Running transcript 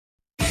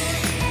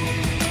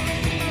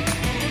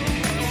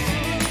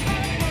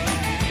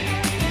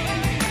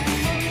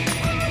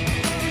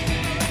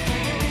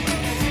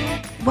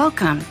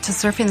Welcome to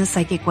Surfing the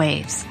Psychic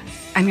Waves.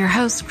 I'm your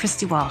host,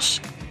 Christy Walsh.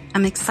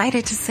 I'm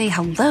excited to say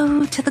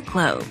hello to the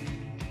globe.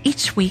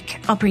 Each week,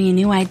 I'll bring you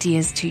new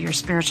ideas to your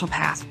spiritual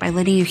path by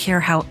letting you hear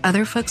how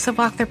other folks have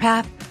walked their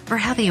path or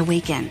how they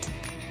awakened.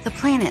 The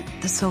planet,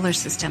 the solar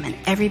system, and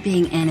every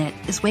being in it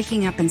is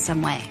waking up in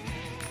some way.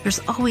 There's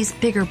always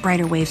bigger,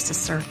 brighter waves to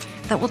surf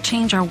that will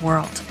change our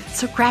world,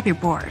 so grab your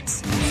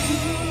boards.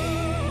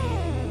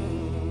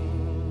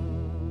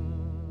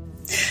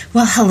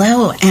 Well,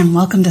 hello, and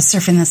welcome to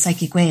Surfing the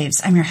Psychic Waves.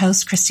 I'm your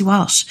host, Christy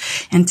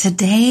Walsh, and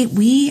today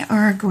we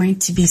are going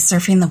to be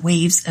surfing the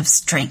waves of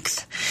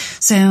strength.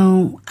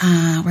 So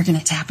we're going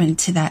to tap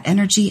into that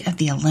energy of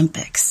the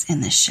Olympics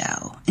in this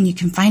show, and you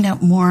can find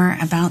out more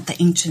about the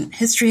ancient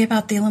history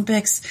about the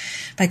Olympics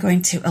by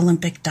going to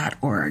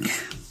Olympic.org.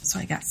 So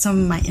I got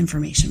some of my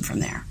information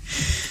from there.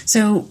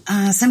 So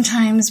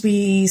sometimes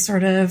we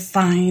sort of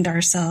find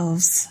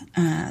ourselves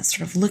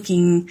sort of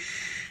looking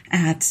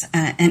at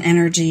an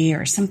energy,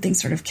 or something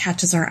sort of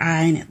catches our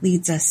eye and it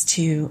leads us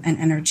to an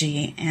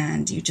energy,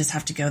 and you just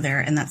have to go there.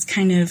 And that's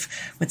kind of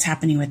what's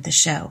happening with the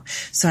show.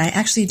 So I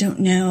actually don't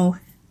know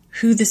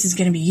who this is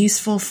going to be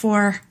useful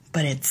for,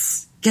 but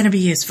it's going to be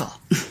useful.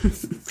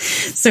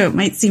 So it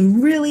might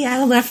seem really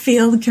out of left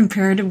field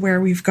compared to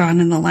where we've gone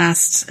in the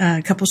last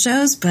couple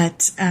shows,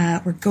 but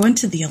we're going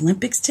to the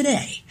Olympics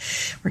today.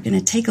 We're going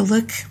to take a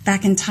look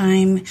back in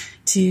time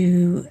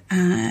to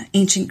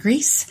ancient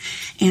Greece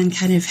and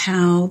kind of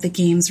how the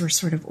games were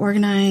sort of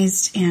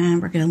organized,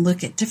 and we're going to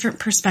look at different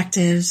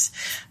perspectives,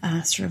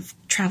 sort of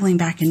traveling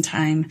back in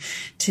time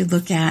to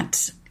look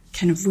at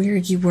kind of where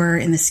you were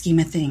in the scheme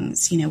of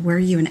things. You know, were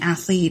you an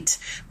athlete?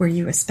 Were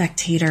you a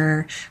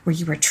spectator? Were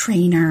you a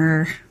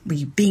trainer? Were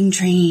you being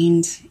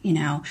trained? You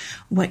know,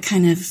 what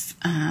kind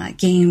of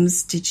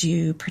games did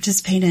you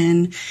participate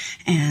in?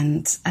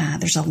 And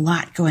there's a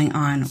lot going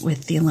on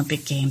with the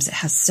Olympic Games. It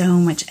has so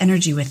much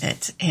energy with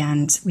it.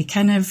 And we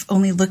kind of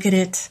only look at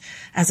it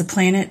as a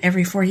planet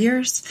every 4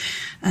 years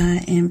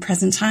in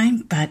present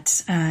time.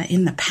 But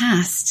in the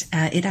past,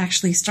 it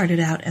actually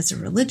started out as a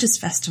religious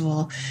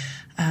festival.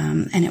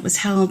 And it was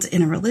held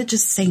in a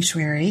religious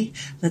sanctuary,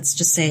 let's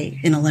just say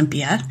in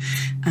Olympia,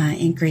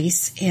 in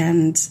Greece.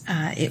 And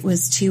it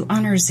was to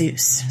honor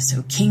Zeus,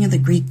 so king of the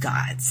Greek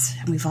gods.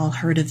 And we've all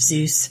heard of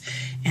Zeus,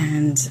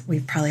 and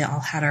we've probably all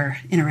had our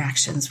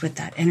interactions with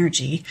that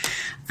energy.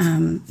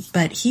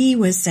 But he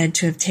was said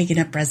to have taken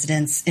up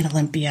residence in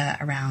Olympia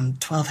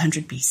around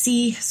 1200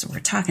 BC. So we're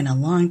talking a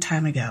long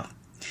time ago.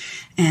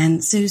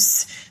 And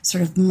Zeus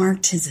sort of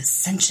marked his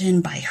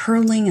ascension by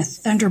hurling a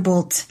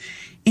thunderbolt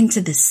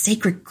into the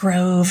sacred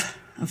grove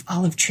of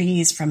olive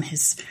trees from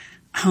his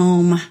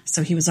home.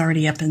 So he was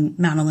already up in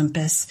Mount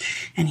Olympus,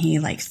 and he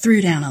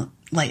threw down a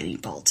lightning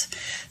bolt.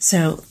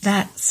 So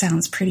that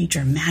sounds pretty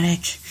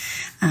dramatic.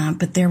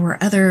 But there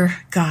were other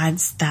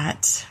gods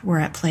that were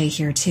at play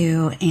here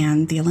too.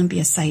 And the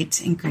Olympia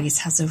site in Greece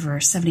has over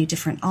 70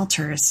 different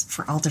altars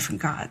for all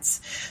different gods.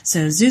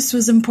 So Zeus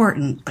was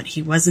important, but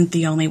he wasn't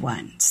the only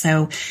one.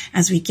 So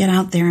as we get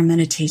out there in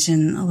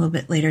meditation a little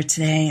bit later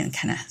today and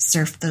kind of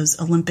surf those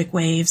Olympic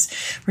waves,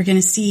 we're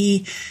going to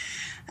see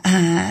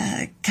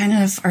kind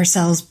of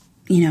ourselves,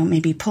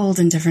 maybe pulled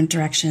in different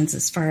directions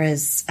as far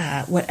as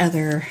what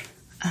other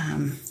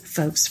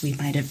folks we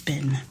might have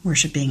been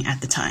worshiping at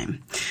the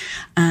time.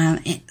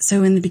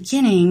 So in the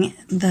beginning,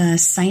 the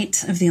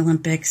site of the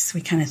Olympics,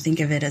 we kind of think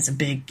of it as a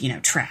big,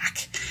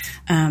 track.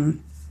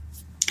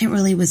 It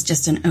really was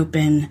just an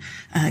open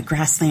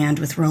grassland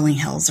with rolling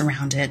hills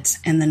around it.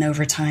 And then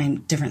over time,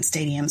 different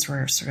stadiums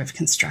were sort of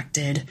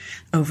constructed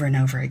over and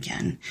over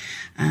again.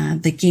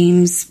 The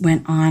games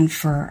went on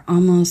for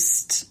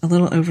almost a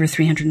little over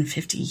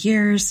 350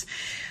 years.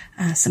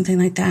 Something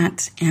like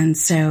that. And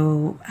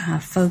so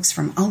folks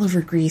from all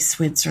over Greece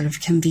would sort of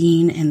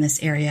convene in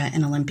this area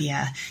in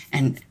Olympia,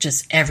 and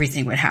just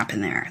everything would happen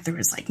there. There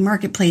was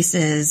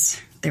marketplaces,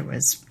 there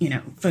was,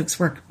 folks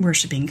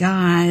worshiping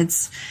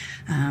gods,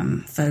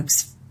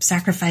 folks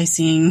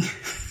sacrificing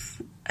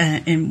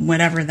in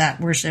whatever that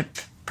worship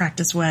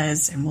practice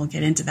was, and we'll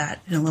get into that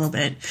in a little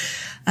bit.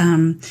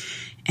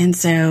 And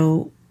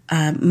so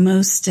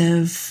most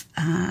of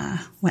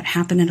what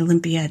happened at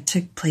Olympia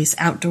took place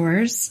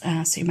outdoors,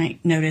 so you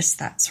might notice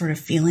that sort of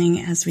feeling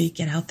as we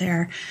get out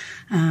there.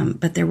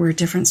 But there were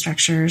different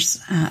structures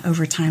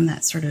over time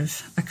that sort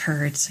of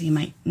occurred, so you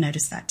might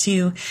notice that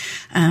too.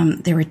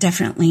 There were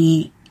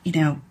definitely,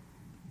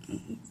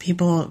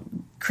 people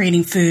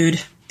creating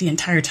food the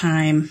entire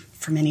time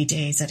for many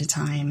days at a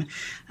time,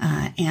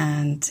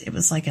 and it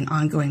was like an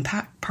ongoing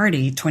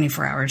party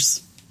 24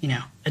 hours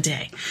a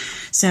day.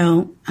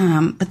 So,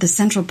 but the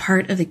central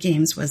part of the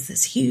games was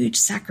this huge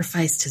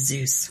sacrifice to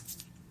Zeus.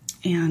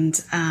 And,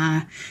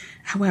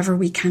 however,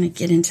 we kind of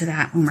get into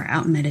that when we're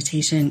out in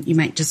meditation. You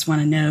might just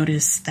want to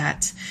notice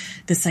that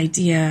this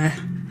idea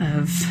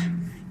of,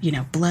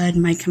 blood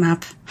might come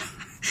up.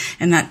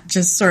 And that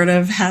just sort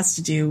of has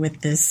to do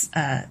with this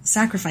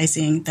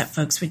sacrificing that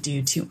folks would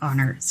do to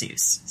honor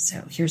Zeus.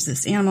 So here's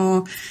this animal,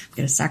 I'm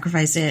going to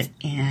sacrifice it,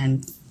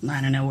 and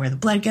I don't know where the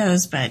blood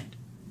goes, but,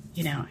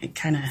 it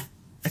kind of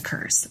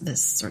occurs,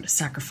 this sort of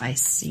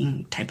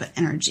sacrificing type of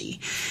energy.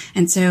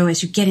 And so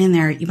as you get in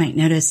there, you might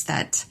notice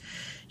that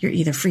you're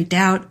either freaked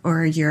out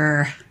or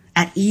you're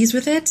at ease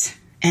with it.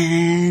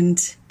 And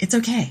it's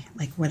okay.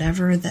 Like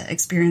whatever the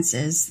experience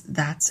is,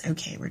 that's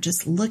okay. We're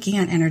just looking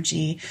at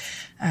energy.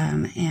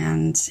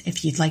 And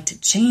if you'd like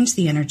to change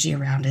the energy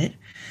around it,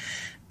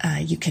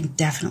 you can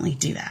definitely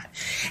do that.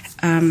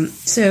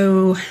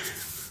 So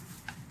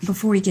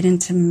before we get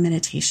into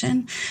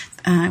meditation,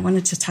 I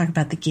wanted to talk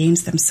about the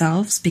games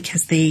themselves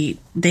because they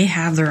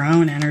have their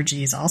own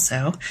energies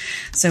also.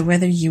 So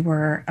whether you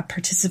were a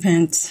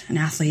participant, an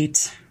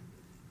athlete,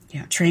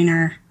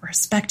 trainer or a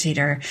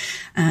spectator,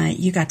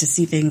 you got to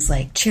see things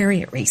like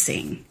chariot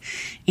racing.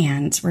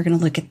 And we're going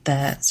to look at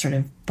the sort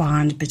of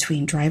bond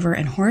between driver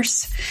and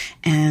horse.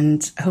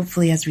 And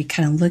hopefully as we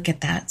kind of look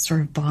at that sort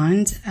of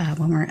bond,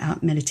 when we're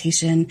out in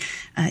meditation,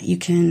 you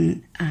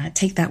can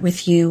take that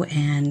with you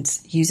and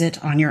use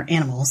it on your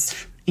animals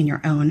in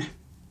your own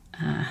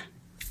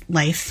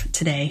life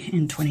today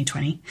in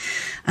 2020.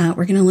 We're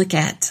going to look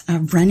at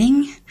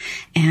running,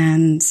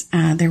 and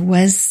there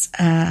was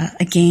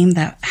a game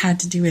that had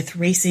to do with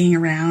racing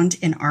around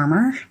in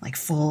armor, like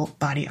full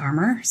body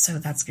armor. So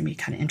that's going to be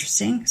kind of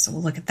interesting. So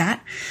we'll look at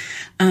that.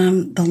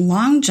 The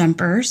long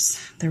jumpers,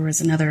 there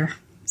was another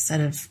set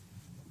of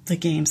the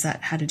games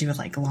that had to do with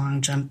like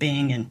long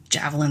jumping and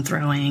javelin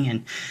throwing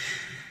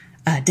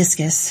and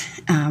discus.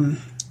 And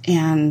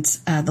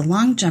the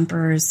long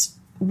jumpers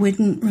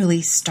wouldn't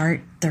really start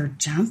their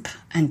jump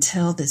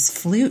until this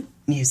flute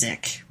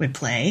music would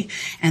play,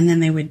 and then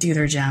they would do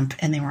their jump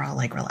and they were all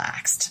like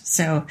relaxed.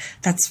 So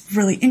that's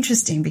really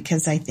interesting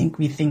because I think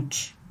we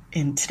think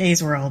in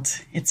today's world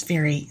it's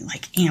very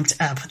like amped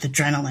up with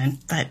adrenaline,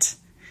 but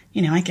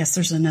I guess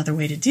there's another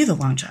way to do the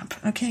long jump.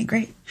 Okay,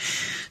 great.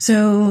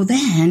 So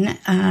then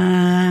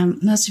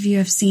most of you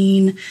have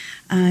seen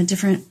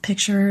different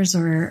pictures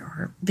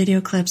or video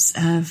clips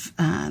of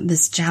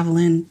this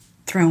javelin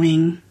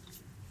throwing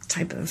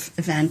type of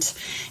event,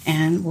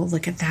 and we'll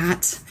look at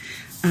that.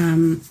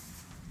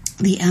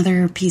 The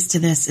other piece to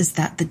this is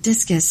that the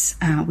discus,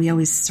 we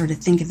always sort of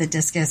think of the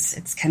discus,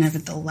 it's kind of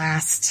at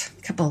the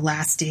couple of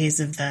last days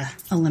of the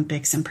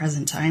Olympics in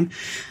present time,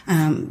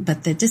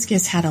 but the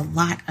discus had a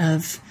lot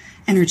of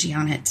energy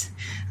on it,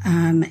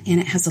 and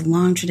it has a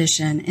long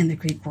tradition in the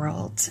Greek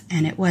world,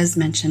 and it was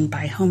mentioned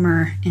by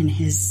Homer in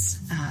his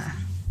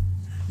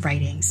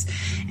writings,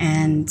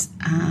 and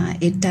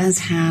it does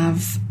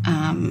have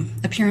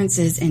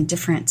appearances in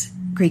different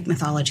Greek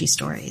mythology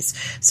stories.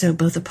 So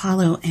both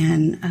Apollo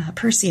and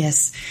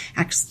Perseus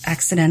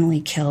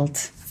accidentally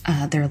killed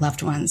their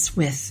loved ones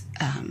with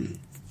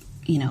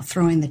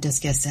throwing the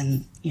discus,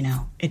 and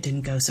it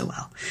didn't go so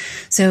well.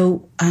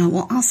 So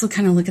we'll also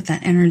kind of look at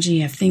that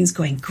energy of things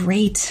going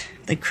great,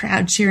 the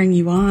crowd cheering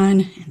you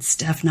on, and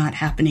stuff not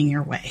happening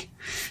your way.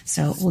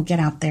 So we'll get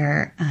out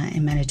there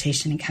in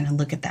meditation and kind of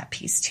look at that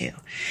piece too.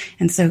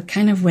 And so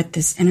kind of what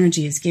this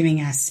energy is giving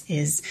us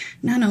is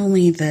not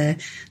only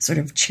the sort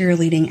of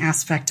cheerleading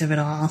aspect of it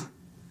all,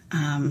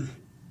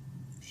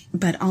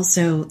 but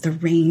also the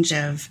range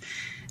of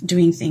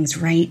doing things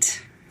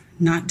right,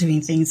 not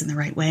doing things in the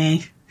right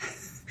way.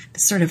 The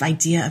sort of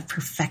idea of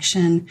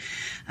perfection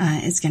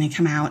is going to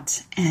come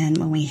out. And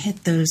when we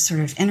hit those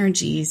sort of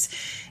energies,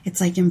 it's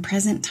like in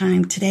present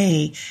time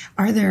today,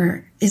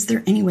 is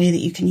there any way that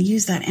you can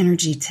use that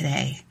energy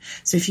today?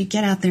 So if you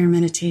get out there in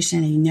meditation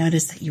and you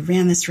notice that you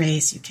ran this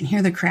race, you can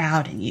hear the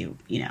crowd and you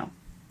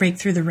break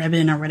through the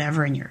ribbon or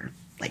whatever, and you're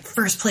like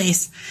first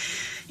place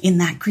in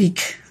that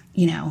Greek,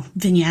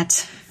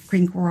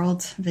 Greek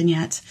world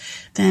vignette,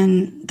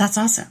 then that's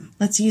awesome.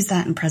 Let's use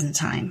that in present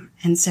time.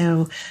 And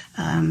so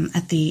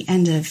at the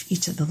end of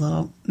each of the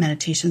little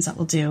meditations that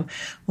we'll do,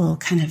 we'll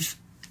kind of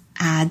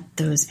add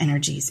those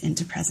energies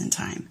into present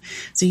time.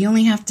 So you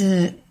only have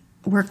to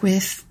work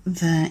with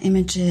the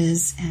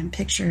images and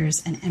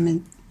pictures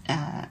and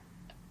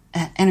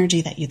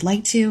energy that you'd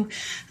like to.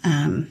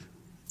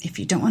 If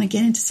you don't want to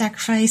get into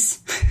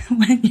sacrifice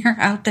when you're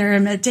out there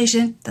in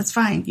meditation, that's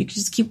fine. You can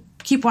just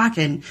keep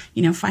walking,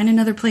 find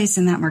another place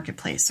in that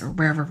marketplace or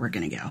wherever we're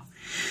going to go.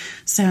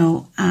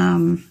 So,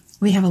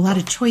 we have a lot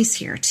of choice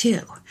here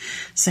too.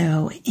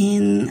 So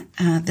in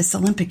this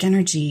Olympic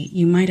energy,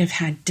 you might have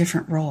had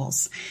different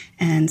roles,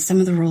 and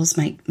some of the roles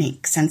might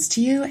make sense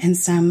to you and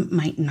some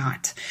might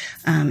not.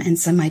 And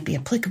some might be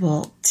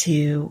applicable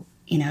to,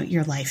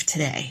 your life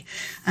today.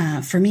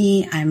 For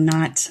me, I'm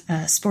not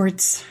a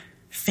sports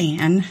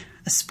fan,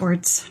 a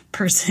sports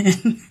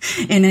person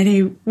in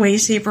any way,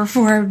 shape, or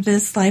form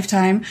this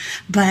lifetime.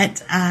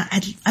 But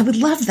I would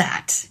love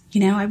that.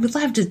 I would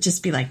love to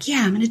just be like,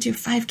 yeah, I'm going to do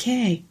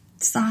 5K.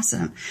 It's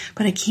awesome.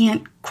 But I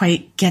can't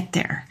quite get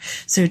there.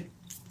 So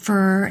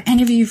for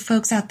any of you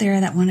folks out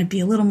there that want to be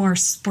a little more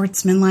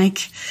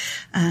sportsmanlike,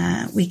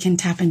 we can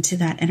tap into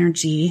that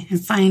energy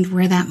and find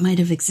where that might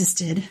have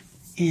existed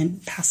in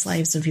past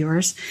lives of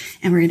yours.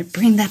 And we're going to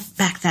bring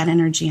that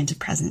energy into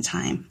present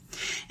time.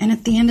 And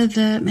at the end of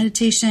the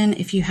meditation,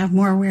 if you have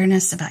more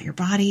awareness about your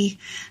body,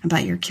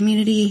 about your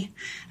community,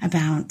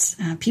 about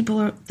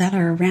people that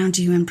are around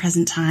you in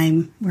present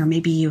time, where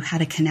maybe you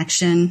had a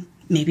connection,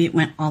 maybe it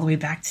went all the way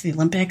back to the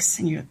Olympics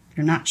and you're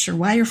not sure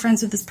why you're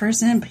friends with this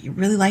person, but you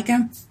really like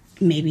them.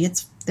 Maybe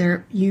it's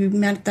you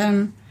met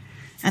them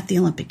at the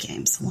Olympic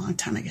Games a long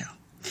time ago.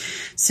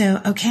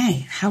 So,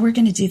 okay, how we're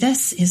going to do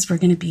this is we're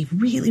going to be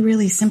really,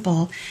 really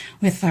simple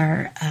with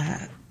our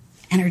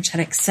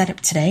energetic setup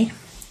today.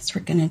 So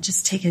we're going to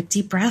just take a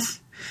deep breath,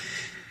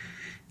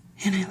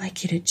 and I'd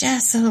like you to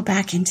just settle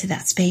back into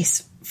that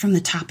space from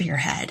the top of your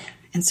head.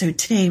 And so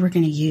today we're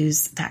going to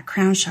use that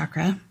crown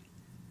chakra,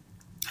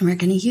 and we're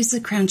going to use the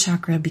crown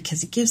chakra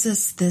because it gives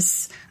us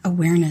this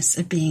awareness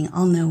of being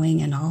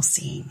all-knowing and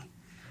all-seeing.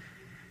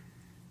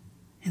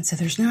 And so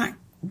there's not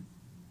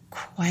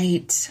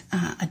quite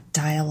a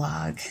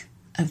dialogue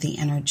of the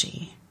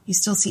energy. You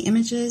still see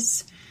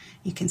images.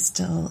 You can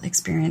still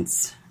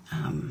experience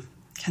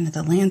kind of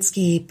the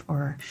landscape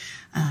or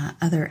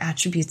other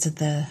attributes of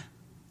the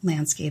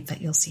landscape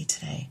that you'll see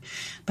today.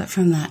 But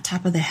from that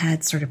top of the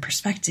head sort of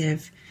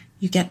perspective,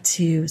 you get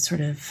to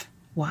sort of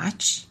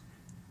watch,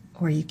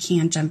 or you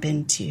can jump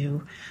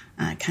into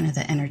kind of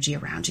the energy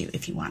around you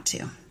if you want to.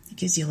 It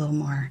gives you a little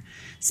more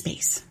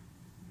space.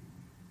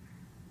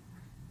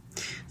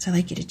 So I'd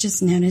like you to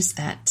just notice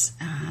that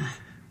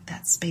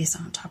that space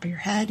on top of your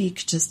head. You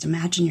could just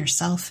imagine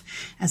yourself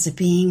as a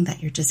being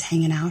that you're just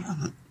hanging out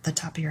on the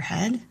top of your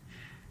head.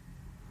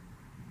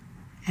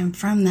 And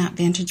from that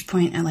vantage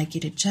point, I'd like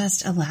you to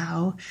just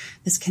allow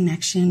this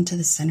connection to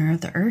the center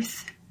of the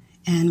earth.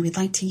 And we'd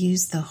like to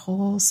use the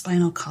whole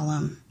spinal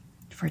column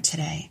for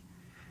today.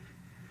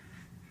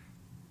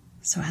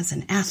 So as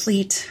an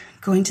athlete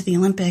going to the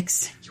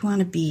Olympics, you want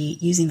to be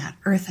using that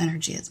earth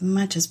energy as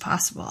much as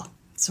possible.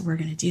 So we're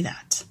going to do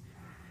that.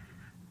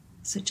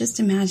 So just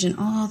imagine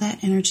all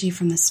that energy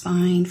from the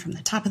spine, from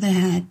the top of the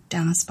head,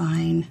 down the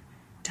spine,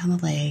 down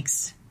the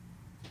legs,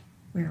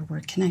 where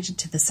we're connected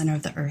to the center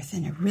of the earth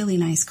in a really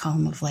nice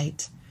column of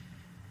light.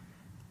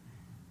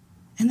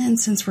 And then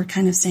since we're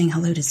kind of saying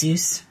hello to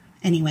Zeus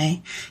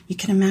anyway, you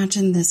can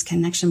imagine this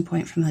connection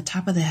point from the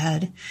top of the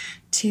head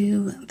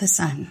to the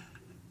sun.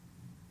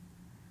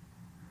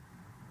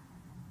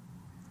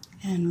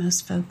 And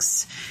most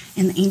folks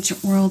in the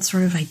ancient world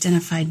sort of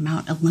identified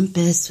Mount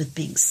Olympus with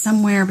being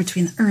somewhere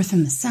between the earth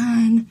and the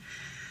sun.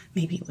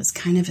 Maybe it was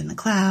kind of in the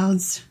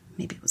clouds.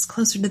 Maybe it was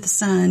closer to the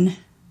sun.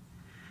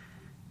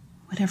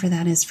 Whatever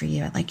that is for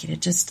you, I'd like you to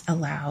just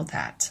allow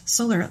that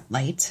solar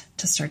light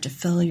to start to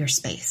fill your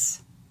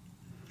space.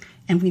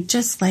 And we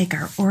just like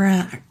our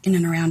aura in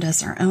and around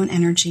us, our own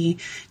energy,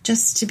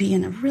 just to be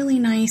in a really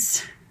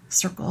nice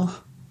circle,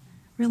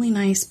 really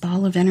nice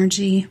ball of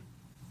energy.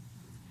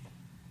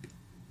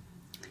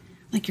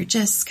 Like you're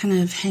just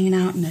kind of hanging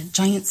out in a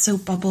giant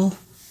soap bubble.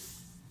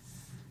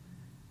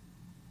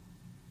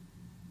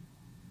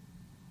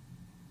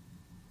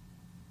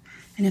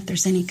 And if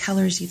there's any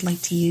colors you'd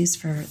like to use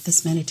for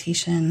this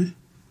meditation.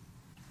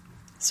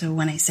 So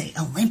when I say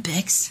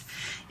Olympics,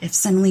 if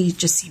suddenly you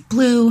just see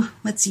blue,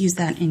 let's use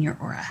that in your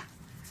aura.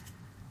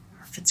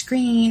 Or if it's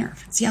green, or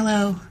if it's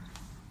yellow.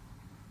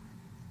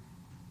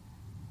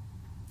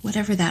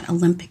 Whatever that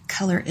Olympic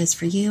color is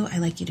for you, I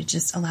like you to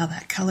just allow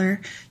that color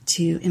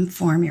to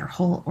inform your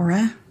whole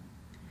aura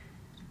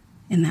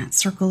in that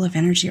circle of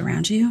energy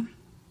around you.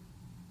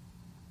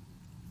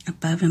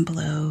 Above and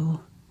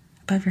below,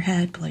 above your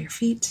head, below your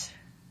feet.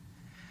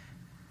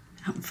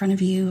 Out in front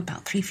of you,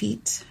 about 3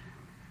 feet.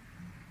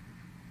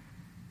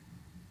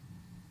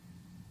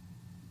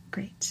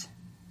 Great.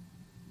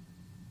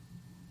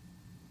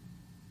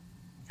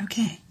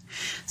 Okay,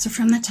 so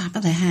from the top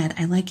of the head,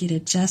 I'd like you to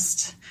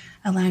just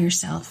allow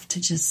yourself to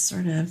just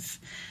sort of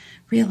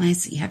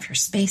realize that you have your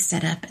space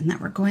set up and that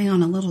we're going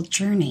on a little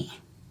journey.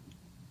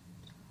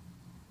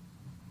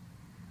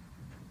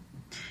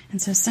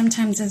 And so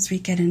sometimes as we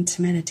get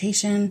into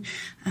meditation,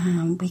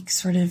 we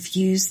sort of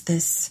use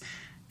this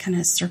kind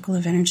of circle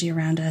of energy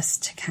around us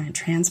to kind of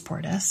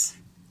transport us.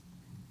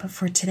 But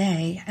for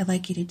today, I'd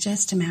like you to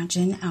just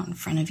imagine out in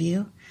front of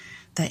you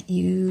that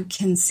you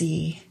can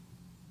see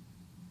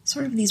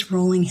sort of these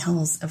rolling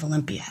hills of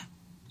Olympia.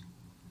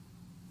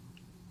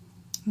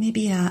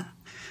 Maybe a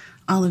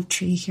olive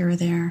tree here or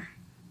there.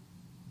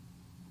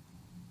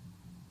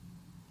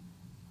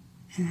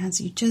 And as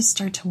you just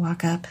start to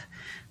walk up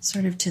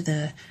sort of to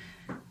the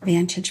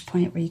vantage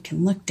point where you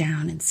can look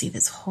down and see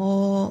this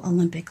whole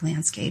Olympic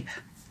landscape,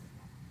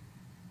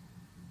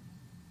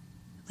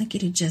 I'd like you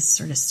to just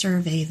sort of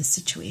survey the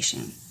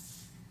situation.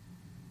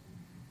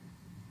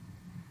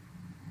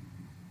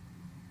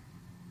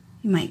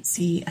 You might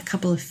see a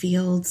couple of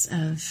fields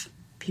of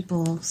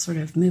people sort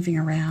of moving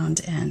around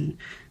and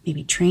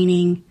maybe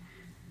training.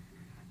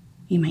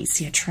 You might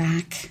see a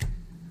track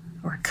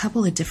or a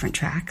couple of different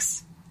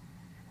tracks.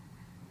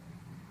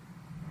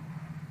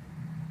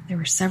 There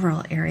were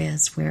several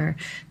areas where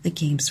the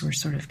games were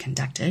sort of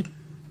conducted.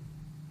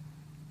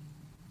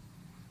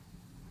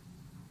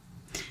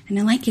 And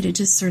I'd like you to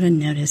just sort of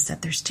notice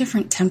that there's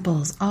different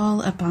temples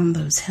all up on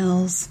those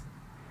hills.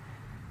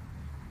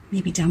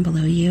 maybe down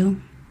below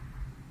you.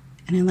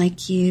 And I'd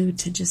like you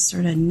to just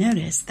sort of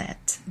notice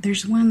that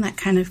there's one that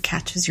kind of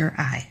catches your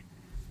eye.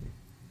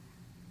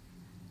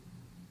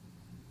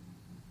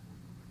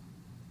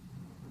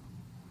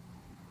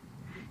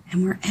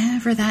 And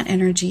wherever that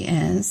energy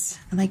is,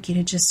 I'd like you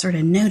to just sort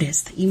of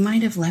notice that you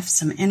might have left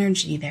some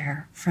energy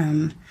there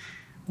from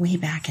way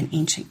back in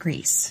ancient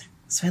Greece.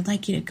 So I'd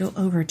like you to go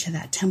over to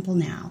that temple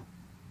now.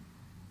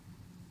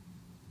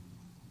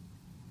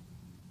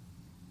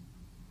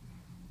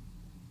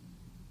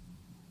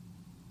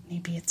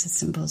 Maybe it's as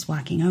simple as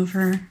walking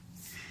over.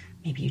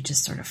 Maybe you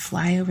just sort of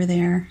fly over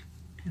there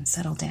and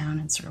settle down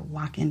and sort of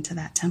walk into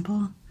that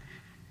temple.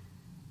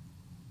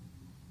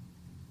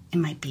 It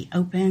might be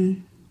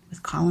open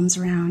with columns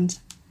around.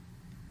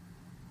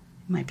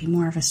 It might be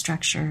more of a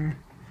structure.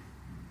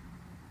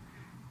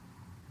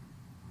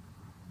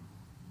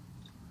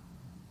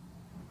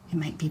 It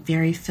might be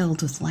very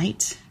filled with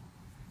light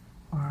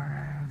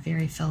or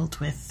very filled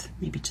with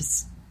maybe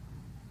just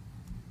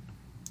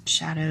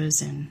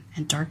shadows and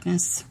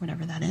darkness,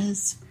 whatever that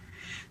is.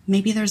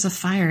 Maybe there's a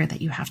fire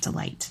that you have to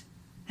light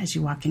as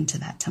you walk into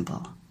that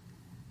temple.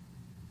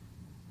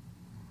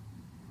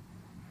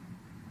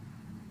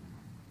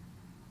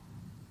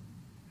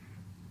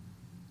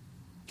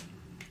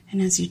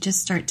 And as you just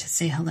start to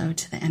say hello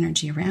to the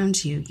energy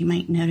around you, you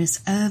might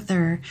notice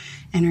other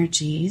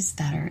energies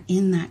that are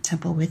in that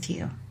temple with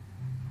you.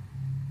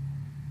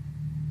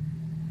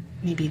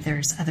 Maybe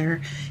there's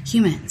other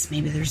humans,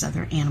 maybe there's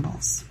other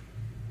animals.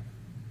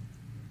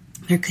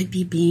 There could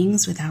be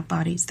beings without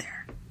bodies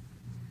there.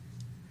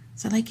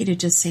 So I'd like you to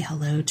just say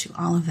hello to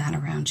all of that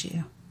around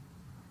you.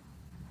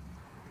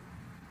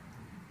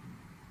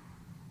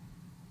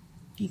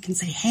 You can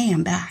say, hey,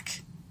 I'm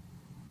back.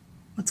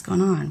 What's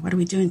going on? What are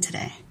we doing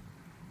today?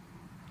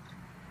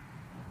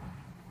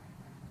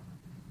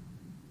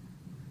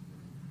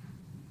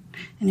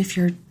 And if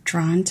you're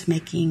drawn to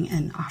making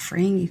an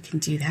offering, you can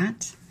do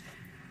that.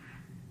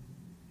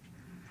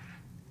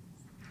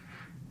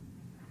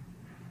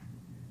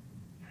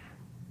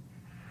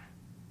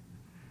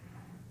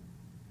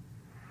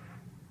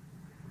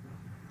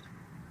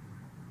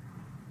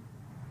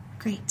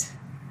 Great.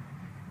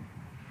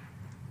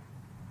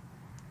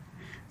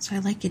 So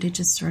I'd like you to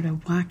just sort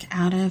of walk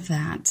out of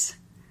that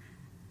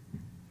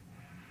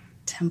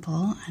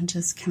temple and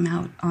just come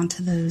out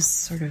onto those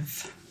sort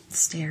of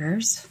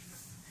stairs.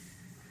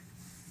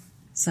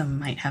 Some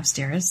might have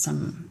stairs,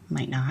 some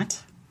might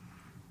not.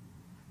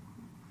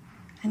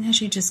 And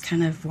as you just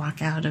kind of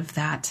walk out of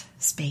that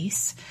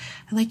space,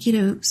 I'd like you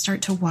to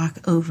start to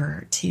walk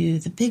over to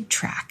the big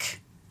track.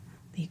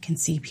 You can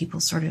see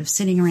people sort of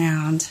sitting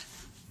around.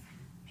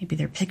 Maybe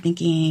they're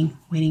picnicking,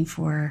 waiting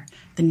for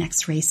the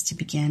next race to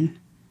begin.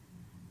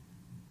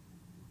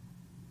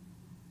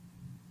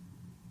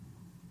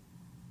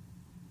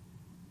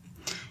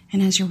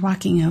 And as you're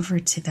walking over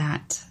to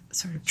that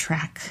sort of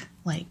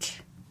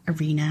track-like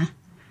arena,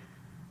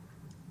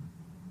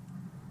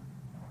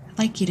 I'd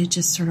like you to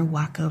just sort of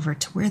walk over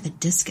to where the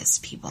discus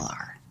people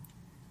are.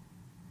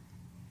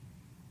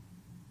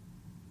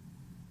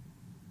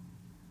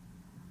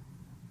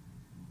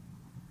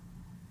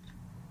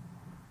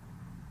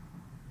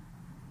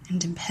 And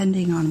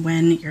depending on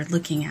when you're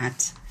looking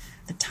at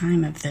the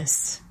time of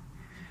this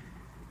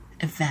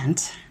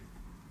event,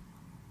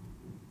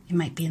 it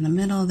might be in the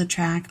middle of the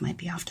track, might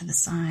be off to the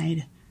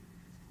side.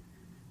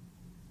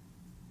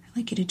 I'd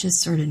like you to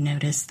just sort of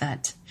notice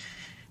that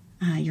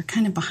you're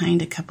kind of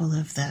behind a couple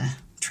of the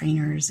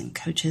trainers and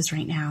coaches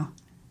right now.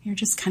 You're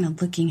just kind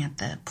of looking at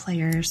the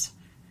players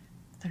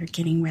that are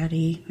getting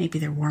ready. Maybe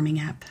they're warming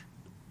up.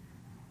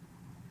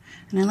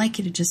 And I'd like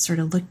you to just sort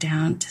of look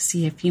down to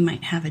see if you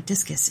might have a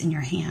discus in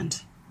your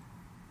hand.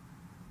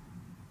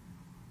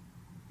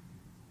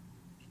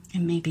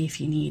 And maybe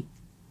if you need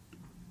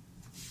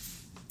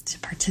to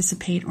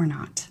participate or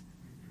not.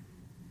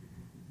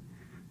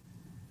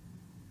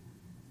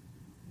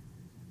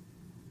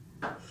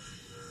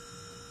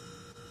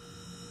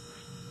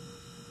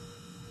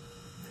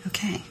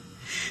 Okay,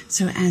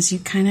 so as you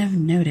kind of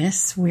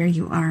notice where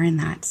you are in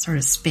that sort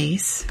of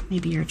space,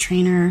 maybe you're a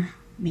trainer,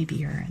 maybe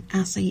you're an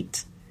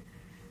athlete,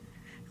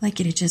 I'd like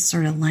you to just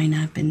sort of line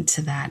up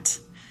into that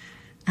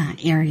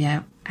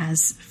area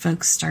as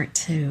folks start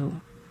to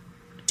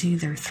do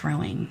their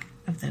throwing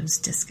of those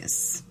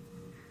discus-like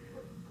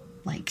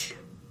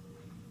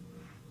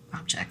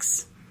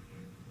objects.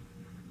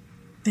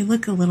 They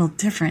look a little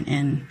different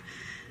in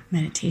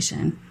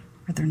meditation,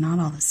 but they're not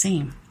all the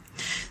same.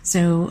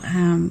 So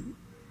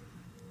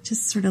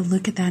just sort of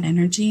look at that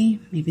energy.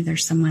 Maybe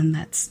there's someone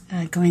that's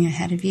going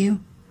ahead of you.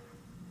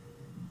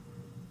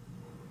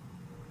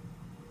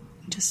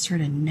 Just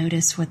sort of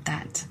notice what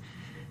that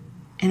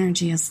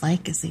energy is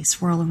like as they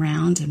swirl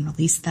around and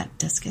release that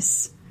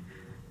discus.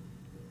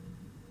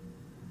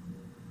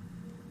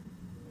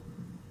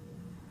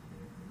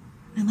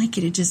 I'd like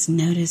you to just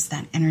notice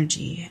that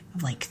energy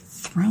of like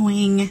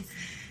throwing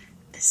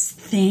this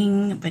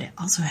thing, but it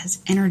also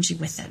has energy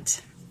with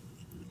it.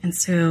 And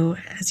so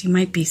as you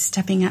might be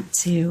stepping up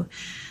to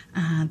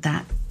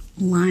that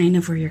line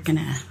of where you're going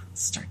to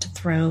start to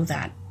throw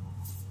that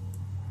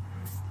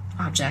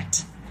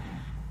object,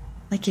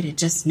 I'd like you to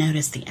just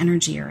notice the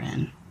energy you're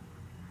in.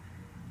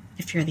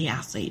 If you're the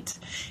athlete,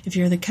 if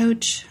you're the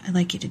coach, I'd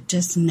like you to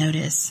just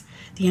notice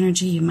the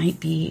energy you might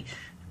be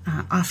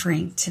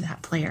offering to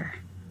that player.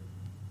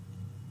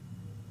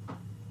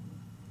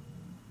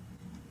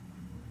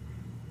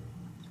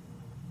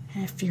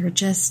 If you're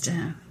just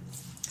a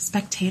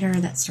spectator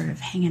that's sort of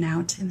hanging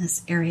out in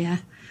this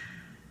area,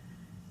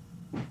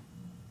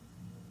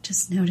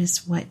 just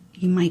notice what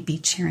you might be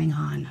cheering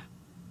on.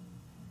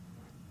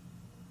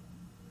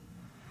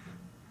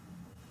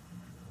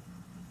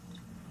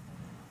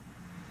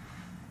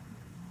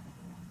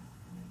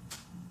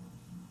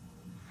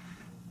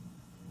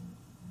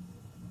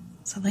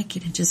 So I'd like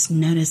you to just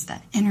notice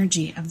that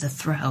energy of the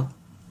throw.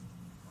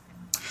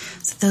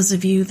 So those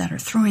of you that are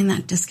throwing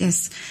that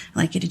discus, I'd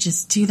like you to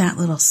just do that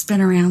little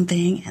spin around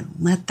thing and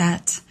let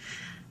that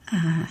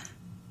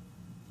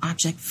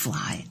object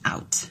fly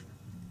out.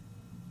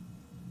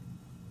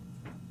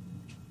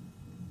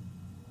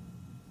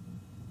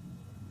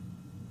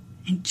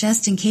 And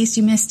just in case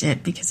you missed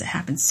it, because it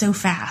happened so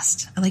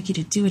fast, I'd like you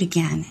to do it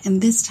again.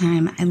 And this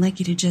time, I'd like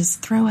you to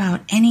just throw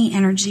out any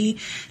energy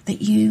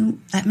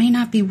that may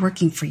not be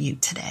working for you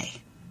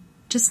today.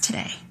 Just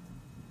today.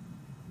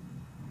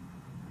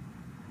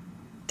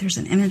 There's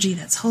an energy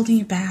that's holding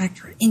you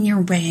back or in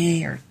your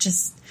way or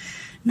just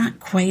not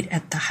quite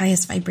at the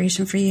highest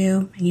vibration for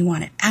you and you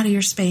want it out of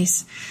your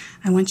space,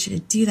 I want you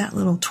to do that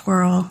little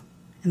twirl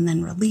and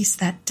then release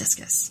that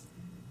discus.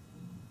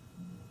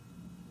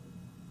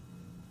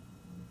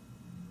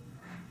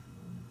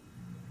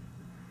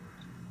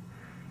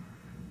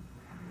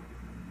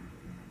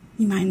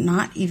 You might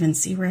not even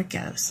see where it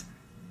goes.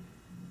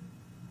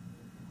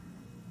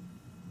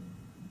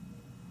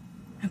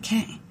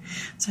 Okay,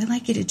 so I'd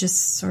like you to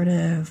just sort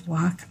of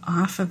walk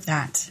off of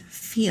that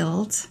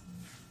field,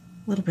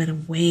 a little bit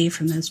away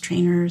from those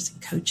trainers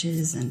and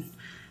coaches and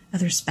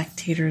other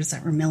spectators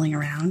that were milling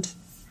around.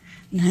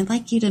 And I'd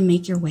like you to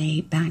make your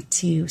way back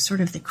to sort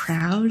of the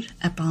crowd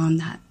up on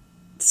that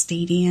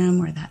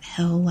stadium or that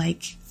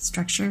hill-like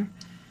structure.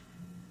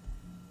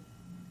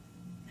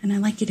 And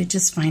I'd like you to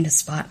just find a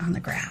spot on the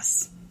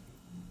grass.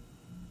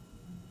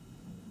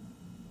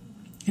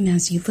 And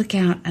as you look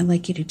out, I'd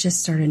like you to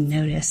just sort of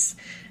notice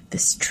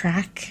this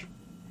track.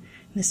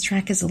 This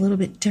track is a little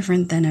bit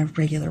different than a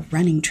regular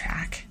running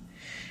track.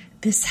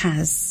 This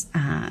has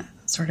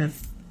sort of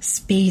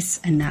space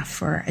enough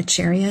for a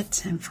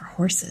chariot and for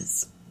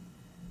horses.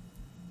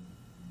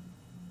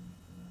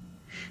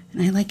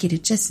 And I'd like you to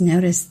just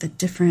notice the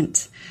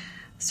different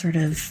sort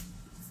of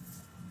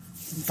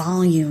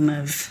volume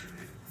of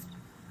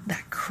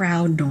that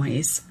crowd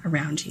noise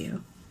around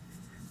you.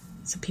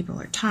 So people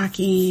are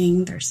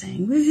talking, they're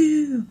saying,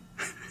 woohoo!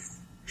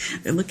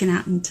 They're looking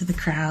out into the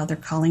crowd, they're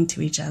calling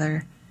to each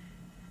other.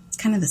 It's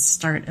kind of the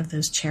start of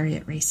those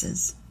chariot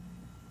races.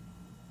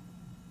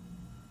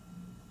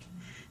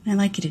 And I'd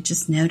like you to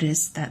just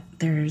notice that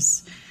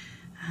there's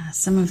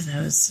some of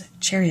those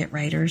chariot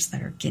riders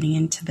that are getting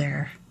into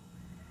their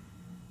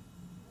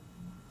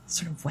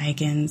sort of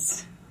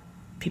wagons.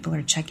 People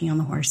are checking on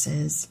the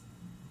horses.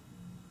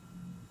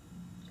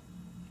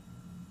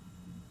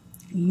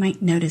 You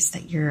might notice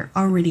that you're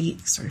already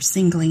sort of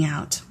singling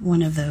out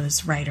one of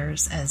those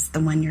riders as the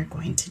one you're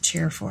going to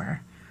cheer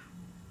for.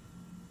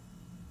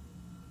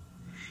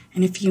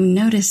 And if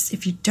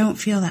you don't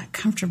feel that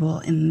comfortable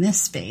in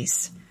this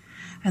space,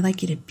 I'd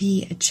like you to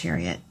be a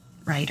chariot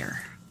rider.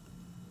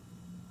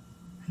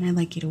 And I'd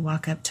like you to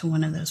walk up to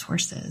one of those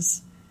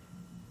horses.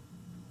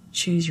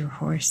 Choose your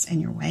horse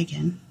and your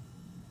wagon.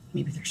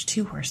 Maybe there's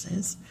 2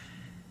 horses.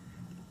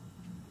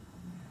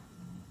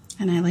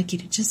 And I'd like you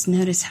to just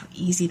notice how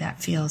easy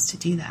that feels to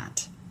do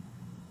that.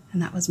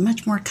 And that was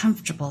much more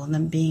comfortable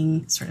than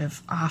being sort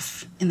of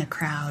off in the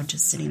crowd,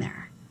 just sitting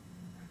there.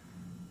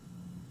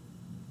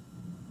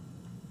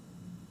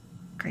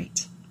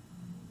 Great.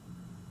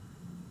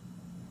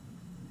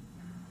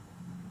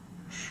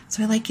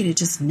 So I'd like you to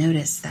just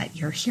notice that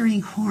you're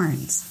hearing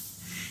horns.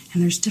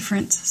 And there's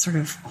different sort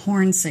of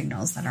horn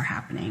signals that are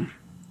happening.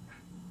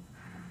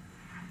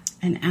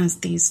 And as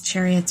these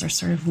chariots are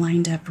sort of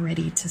lined up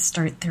ready to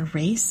start their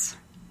race,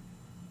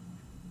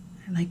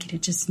 I'd like you to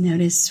just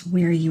notice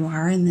where you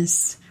are in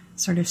this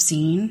sort of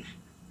scene.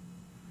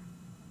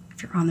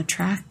 If you're on the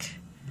track,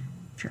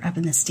 if you're up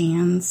in the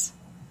stands,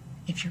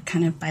 if you're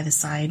kind of by the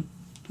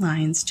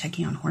sidelines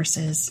checking on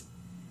horses.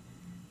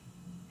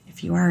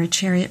 If you are a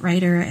chariot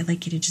rider, I'd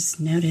like you to just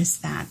notice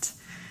that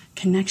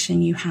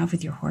connection you have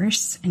with your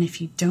horse. And if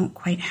you don't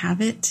quite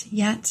have it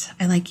yet,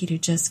 I'd like you to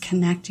just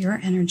connect your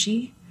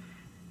energy,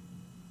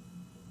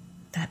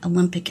 that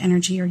Olympic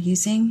energy you're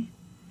using,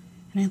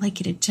 and I'd like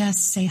you to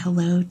just say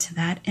hello to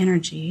that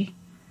energy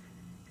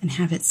and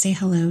have it say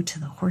hello to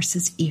the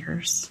horse's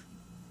ears.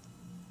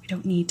 We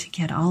don't need to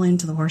get all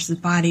into the horse's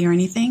body or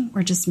anything.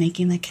 We're just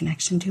making the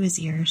connection to his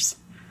ears.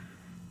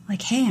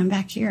 Like, hey, I'm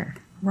back here.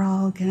 We're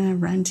all gonna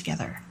run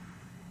together.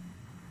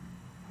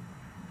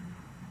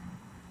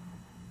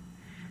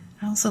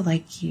 I also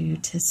like you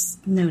to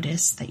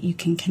notice that you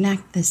can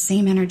connect the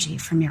same energy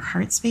from your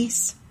heart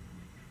space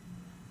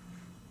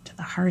to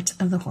the heart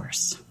of the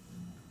horse.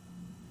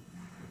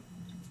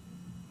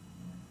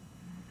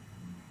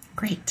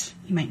 Great.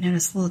 You might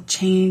notice a little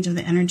change of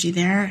the energy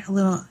there, a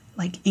little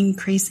like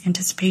increased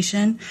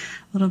anticipation,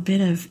 a little bit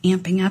of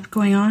amping up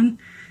going on.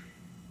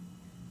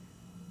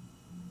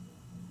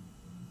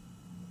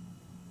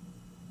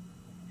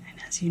 And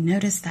as you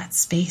notice that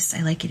space,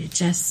 I like you to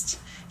just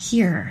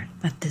hear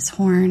that this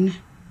horn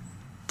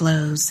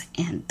blows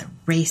and the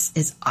race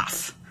is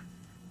off.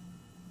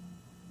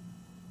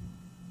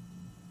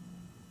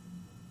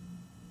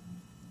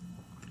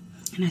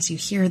 And as you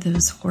hear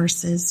those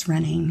horses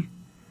running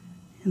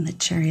and the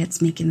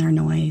chariots making their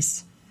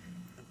noise,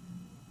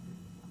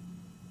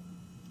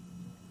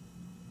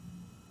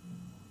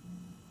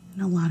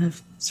 and a lot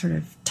of sort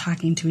of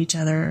talking to each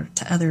other,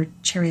 to other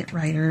chariot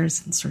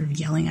riders, and sort of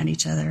yelling at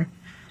each other,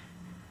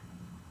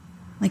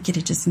 I'd like you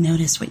to just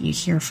notice what you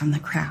hear from the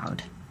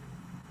crowd.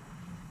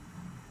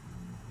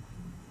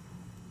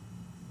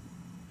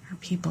 Are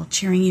people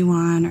cheering you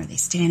on? Are they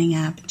standing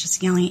up and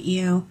just yelling at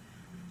you?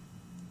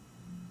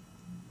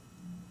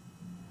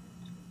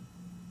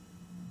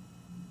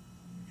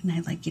 And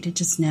I'd like you to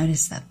just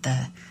notice that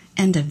the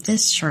end of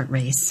this short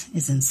race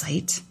is in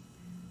sight.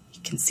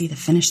 You can see the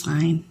finish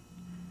line.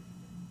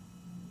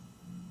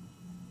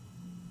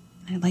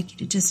 And I'd like you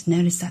to just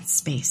notice that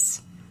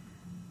space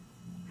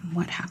and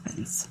what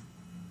happens.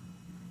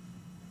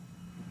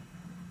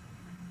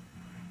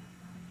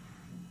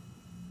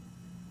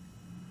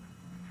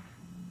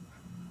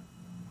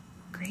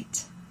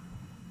 Great.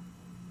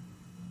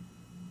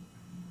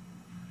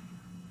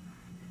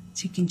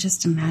 So you can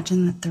just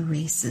imagine that the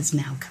race is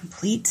now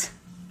complete.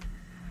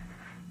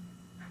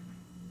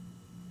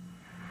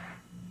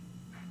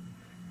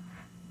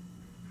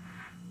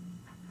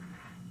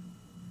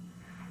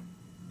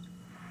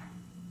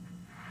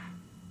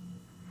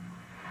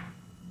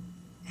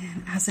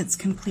 And as it's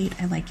complete,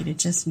 I'd like you to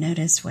just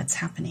notice what's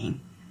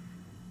happening.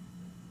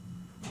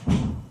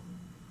 And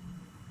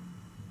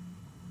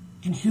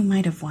who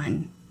might have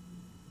won.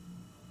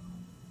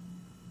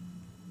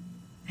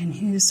 And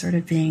who's sort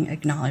of being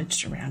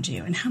acknowledged around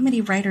you. And how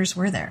many riders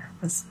were there?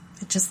 Was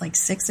it just like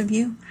 6 of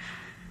you?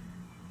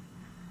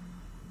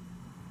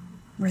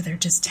 Were there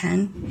just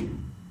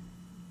 10?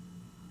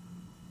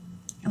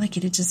 I'd like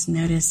you to just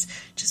notice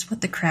just what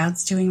the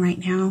crowd's doing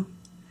right now.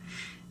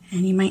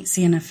 And you might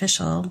see an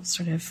official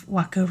sort of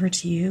walk over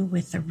to you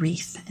with a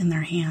wreath in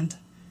their hand.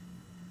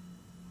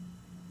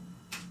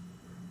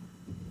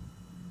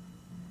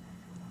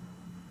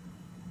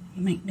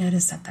 You might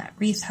notice that that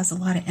wreath has a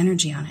lot of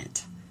energy on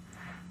it.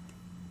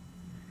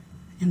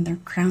 And they're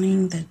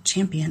crowning the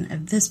champion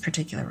of this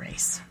particular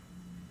race.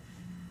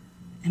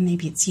 And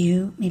maybe it's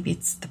you, maybe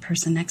it's the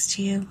person next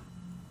to you.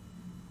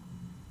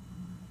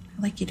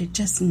 I'd like you to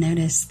just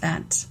notice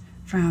that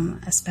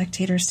from a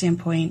spectator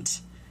standpoint,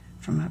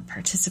 from a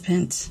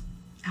participant,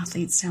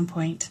 athlete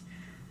standpoint,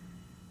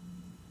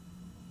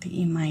 that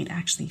you might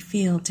actually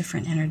feel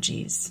different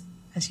energies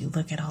as you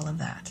look at all of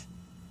that.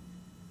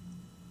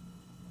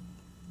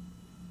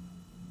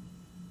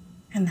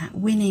 And that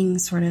winning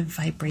sort of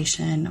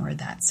vibration or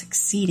that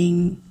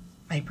succeeding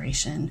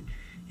vibration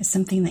is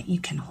something that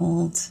you can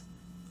hold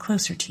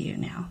closer to you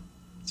now,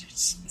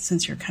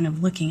 since you're kind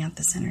of looking at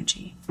this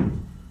energy.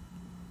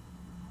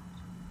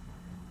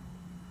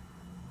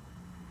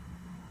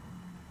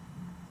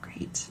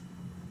 Great.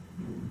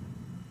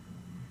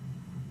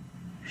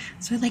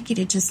 So I'd like you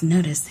to just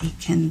notice that you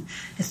can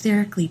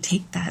etherically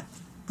take that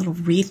little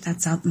wreath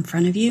that's out in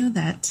front of you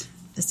that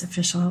this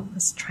official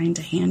was trying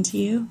to hand to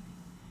you,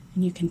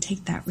 and you can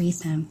take that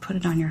wreath and put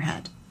it on your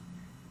head,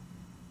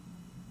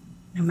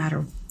 no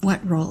matter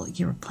what role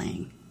you're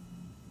playing.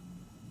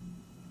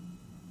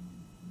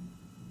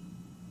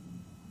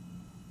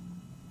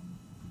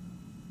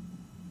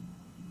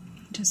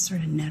 Just sort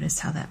of notice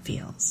how that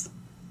feels.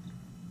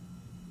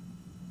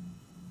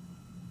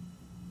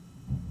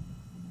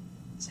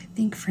 So I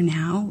think for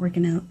now, we're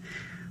going to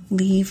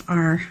leave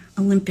our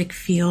Olympic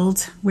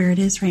field where it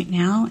is right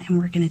now, and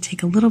we're going to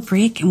take a little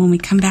break, and when we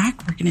come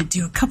back, we're going to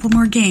do a couple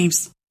more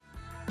games.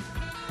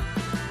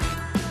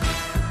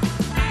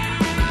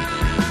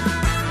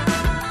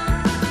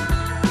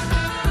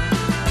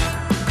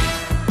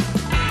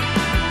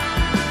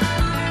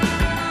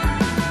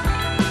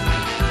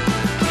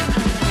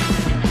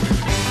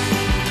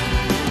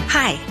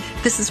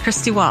 This is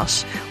Christy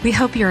Walsh. We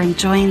hope you're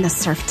enjoying the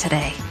surf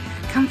today.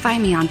 Come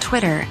find me on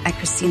Twitter at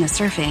Christina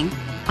Surfing,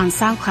 on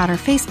SoundCloud or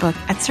Facebook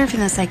at Surfing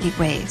the Psychic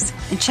Waves,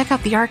 and check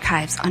out the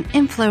archives on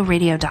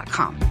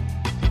infloradio.com.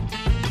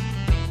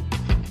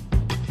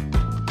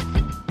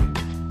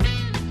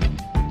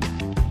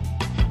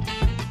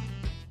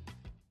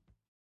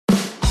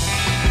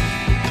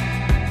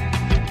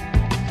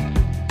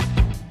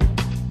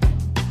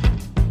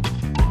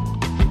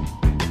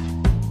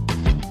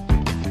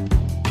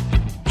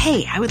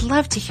 Hey, I would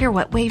love to hear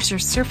what waves you're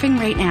surfing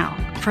right now.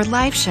 For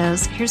live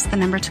shows, here's the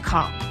number to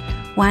call.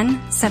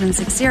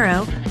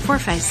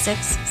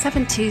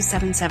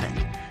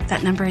 1-760-456-7277.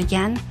 That number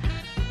again,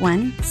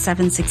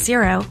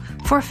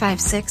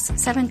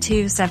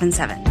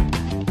 1-760-456-7277.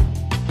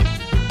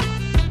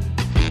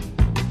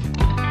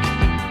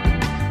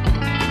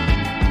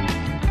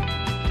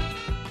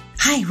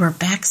 Hi, we're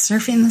back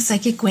surfing the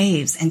psychic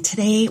waves, and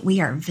today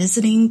we are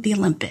visiting the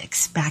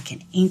Olympics back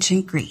in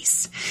ancient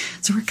Greece.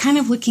 So we're kind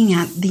of looking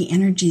at the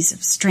energies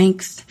of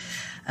strength,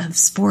 of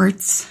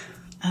sports,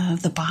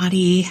 of the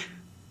body,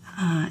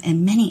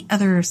 and many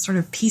other sort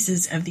of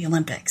pieces of the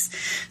Olympics.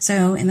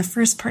 So in the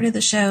first part of the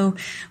show,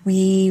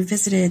 we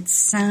visited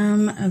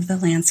some of the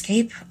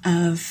landscape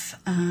of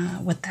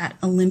what that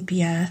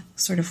Olympia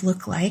sort of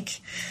looked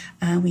like.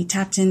 We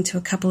tapped into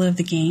a couple of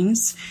the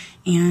games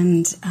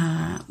and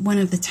one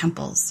of the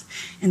temples.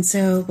 And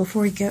so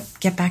before we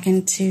get back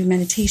into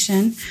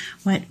meditation,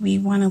 what we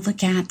want to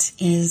look at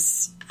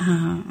is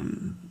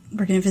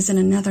we're going to visit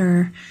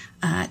another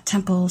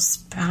temple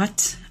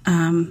spot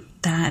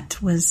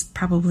that was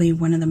probably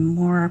one of the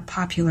more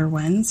popular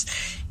ones.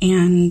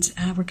 And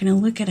we're going to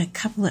look at a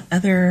couple of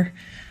other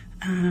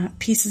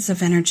pieces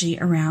of energy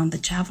around the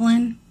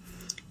javelin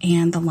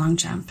and the long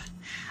jump.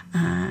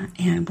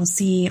 And we'll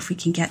see if we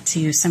can get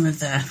to some of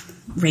the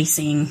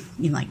racing,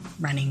 like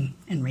running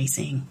and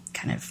racing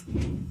kind of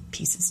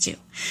pieces too.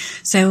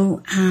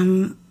 So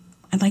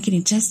I'd like you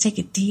to just take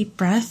a deep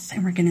breath,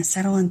 and we're going to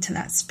settle into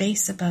that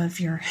space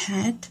above your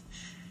head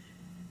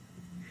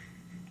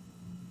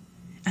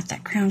at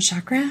that crown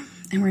chakra.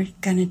 And we're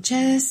going to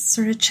just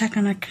sort of check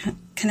on our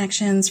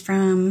connections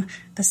from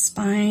the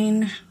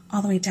spine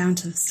all the way down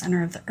to the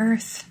center of the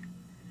earth.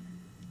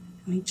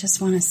 We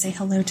just want to say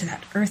hello to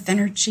that earth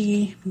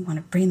energy. We want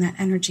to bring that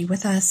energy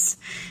with us.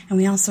 And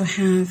we also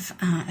have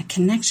a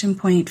connection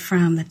point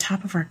from the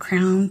top of our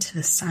crown to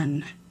the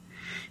sun.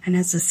 And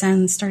as the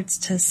sun starts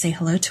to say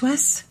hello to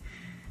us,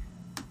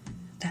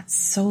 that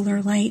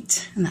solar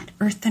light and that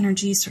earth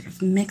energy sort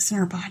of mix in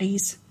our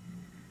bodies.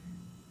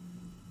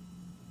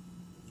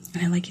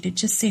 And I'd like you to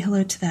just say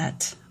hello to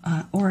that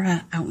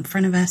aura out in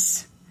front of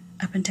us,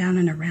 up and down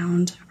and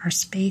around our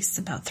space,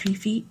 about 3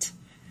 feet.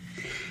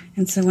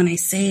 And so when I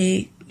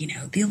say,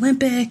 the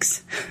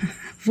Olympics,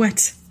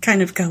 what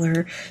kind of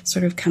color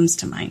sort of comes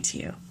to mind to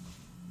you?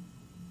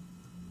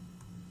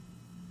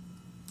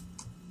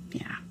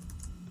 Yeah.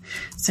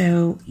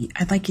 So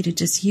I'd like you to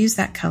just use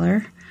that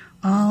color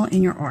all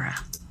in your aura.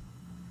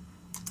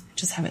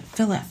 Just have it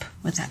fill up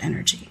with that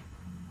energy.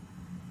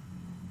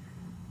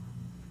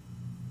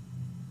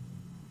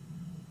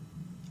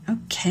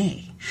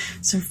 Okay,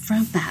 so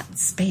from that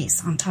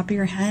space on top of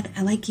your head,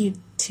 I'd like you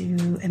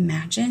to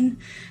imagine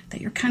that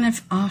you're kind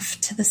of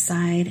off to the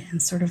side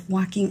and sort of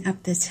walking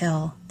up this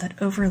hill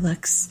that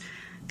overlooks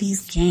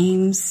these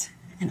games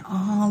and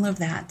all of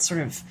that sort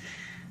of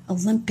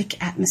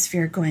Olympic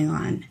atmosphere going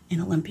on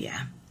in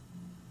Olympia.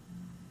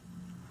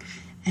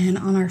 And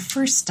on our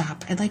first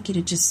stop, I'd like you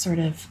to just sort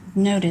of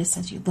notice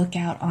as you look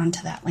out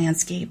onto that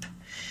landscape,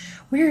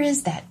 where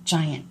is that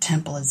giant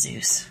temple of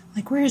Zeus?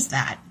 Where is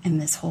that in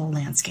this whole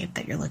landscape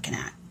that you're looking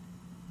at?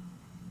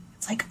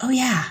 It's like, oh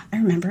yeah, I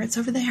remember, it's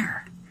over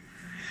there.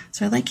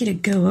 So I'd like you to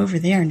go over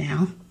there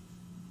now,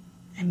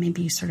 and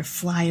maybe you sort of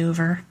fly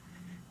over,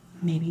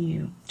 maybe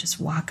you just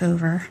walk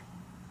over.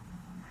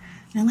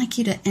 And I'd like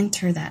you to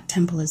enter that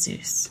temple of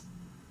Zeus.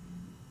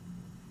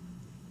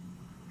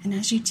 And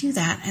as you do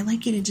that, I'd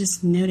like you to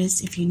just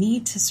notice if you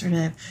need to sort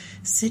of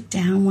sit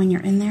down when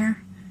you're in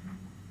there,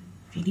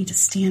 if you need to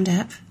stand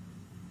up,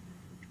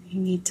 you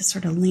need to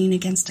sort of lean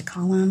against a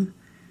column.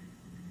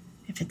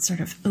 If it's sort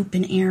of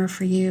open air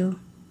for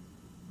you,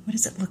 what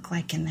does it look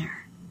like in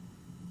there?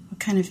 What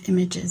kind of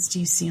images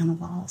do you see on the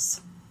walls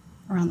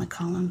or on the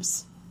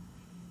columns?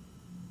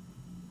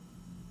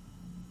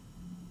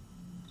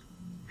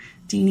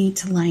 Do you need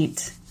to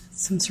light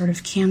some sort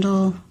of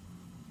candle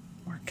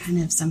or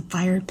kind of some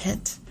fire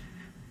pit?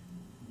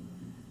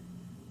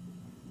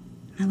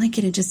 I'd like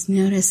you to just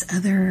notice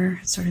other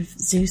sort of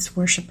Zeus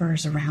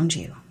worshipers around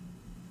you.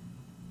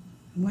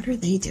 What are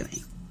they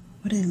doing?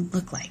 What do they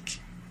look like?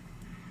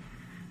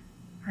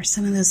 Are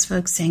some of those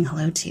folks saying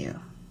hello to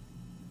you?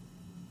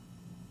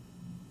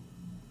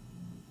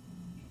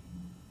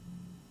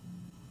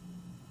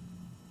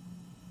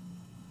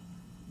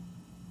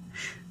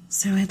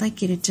 So I'd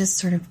like you to just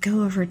sort of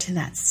go over to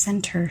that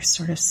center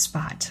sort of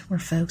spot where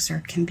folks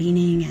are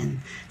convening and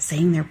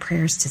saying their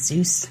prayers to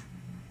Zeus.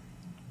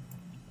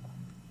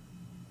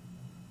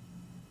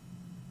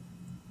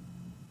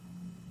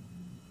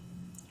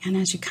 And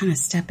as you kind of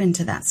step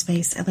into that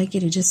space, I'd like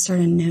you to just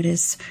sort of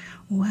notice,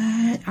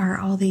 what are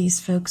all these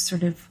folks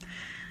sort of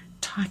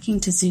talking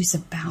to Zeus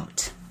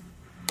about?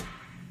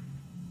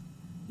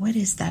 What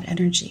is that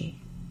energy?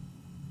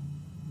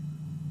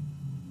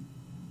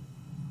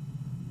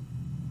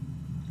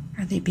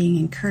 Are they being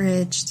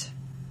encouraged?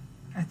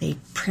 Are they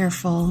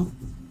prayerful?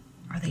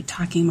 Are they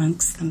talking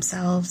amongst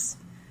themselves?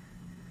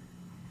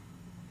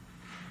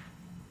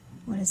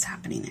 What is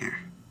happening there?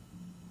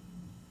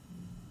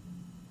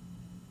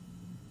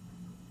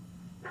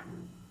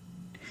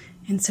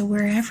 And so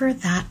wherever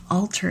that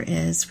altar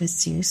is with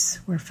Zeus,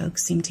 where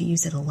folks seem to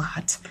use it a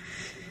lot,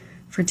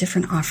 for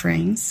different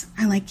offerings,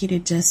 I like you to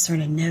just sort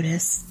of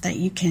notice that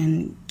you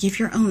can give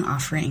your own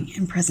offering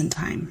in present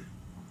time.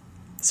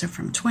 So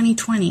from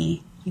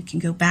 2020, you can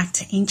go back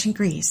to ancient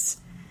Greece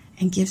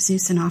and give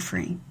Zeus an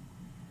offering.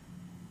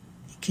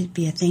 It could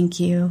be a thank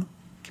you,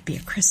 it could be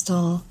a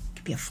crystal, it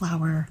could be a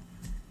flower.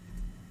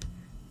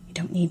 You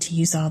don't need to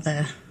use all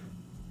the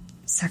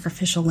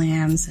sacrificial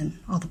lambs and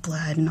all the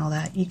blood and all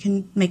that. You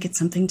can make it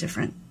something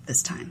different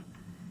this time.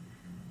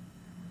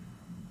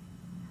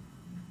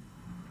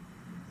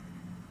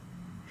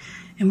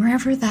 And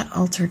wherever that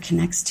altar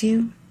connects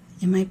to,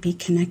 it might be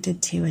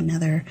connected to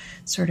another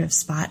sort of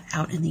spot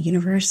out in the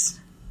universe,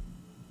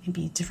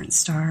 maybe a different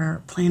star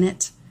or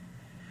planet.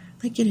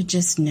 I'd like you to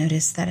just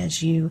notice that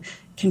as you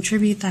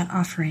contribute that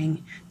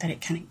offering, that it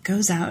kind of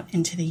goes out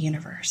into the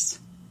universe.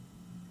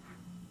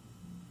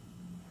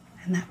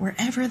 And that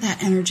wherever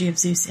that energy of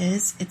Zeus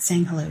is, it's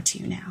saying hello to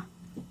you now.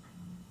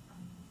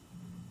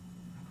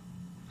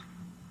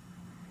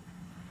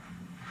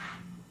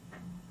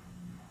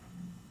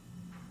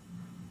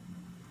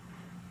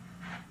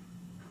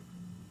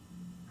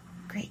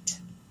 Great.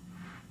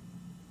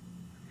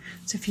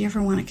 So if you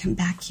ever want to come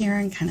back here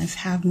and kind of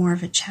have more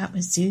of a chat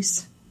with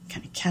Zeus,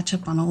 kind of catch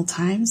up on old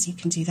times, you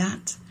can do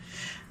that.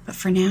 But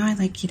for now, I'd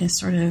like you to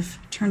sort of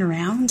turn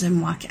around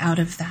and walk out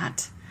of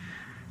that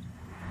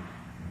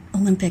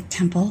Olympic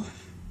temple.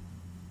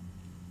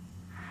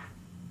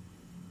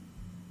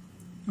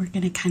 We're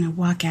going to kind of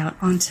walk out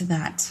onto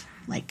that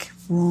like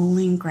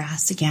rolling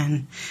grass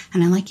again.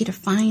 And I'd like you to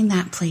find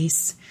that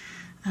place,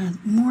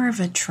 more of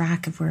a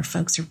track of where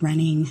folks are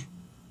running,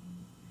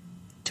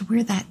 to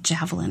where that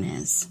javelin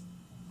is.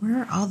 Where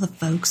are all the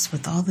folks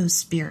with all those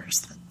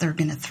spears that they're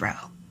going to throw?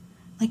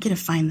 I'd like you to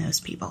find those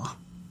people.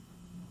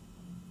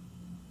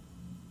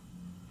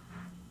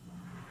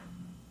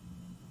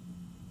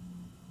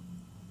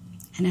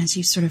 And as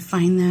you sort of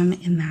find them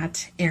in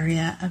that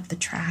area of the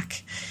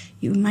track,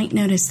 you might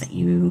notice that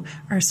you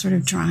are sort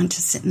of drawn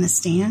to sit in the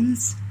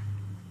stands.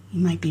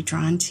 You might be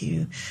drawn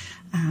to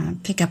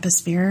pick up a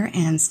spear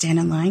and stand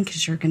in line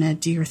because you're going to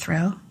do your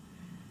throw.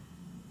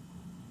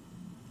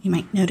 You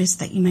might notice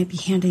that you might be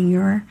handing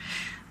your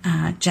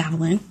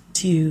javelin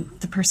to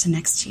the person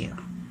next to you.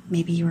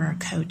 Maybe you are a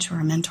coach or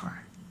a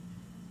mentor.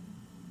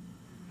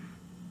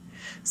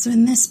 So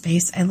in this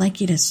space, I'd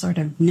like you to sort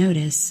of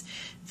notice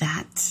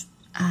that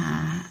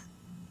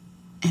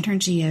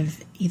energy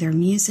of either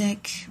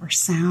music or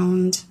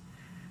sound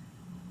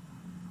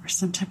or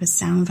some type of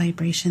sound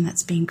vibration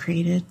that's being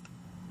created.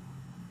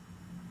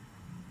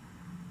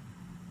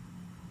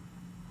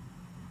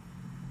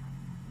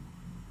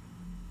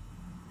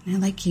 And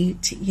I'd like you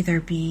to either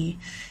be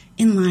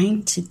in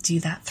line to do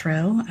that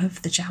throw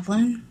of the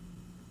javelin.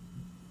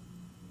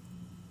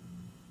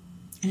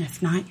 And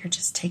if not, you're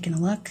just taking a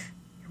look.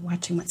 You're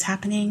watching what's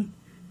happening.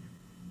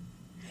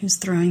 Who's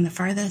throwing the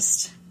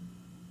farthest.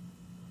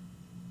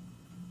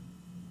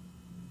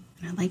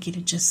 And I'd like you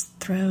to just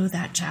throw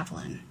that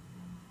javelin,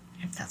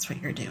 if that's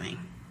what you're doing.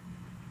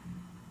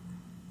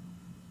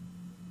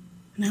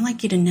 And I'd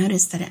like you to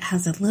notice that it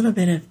has a little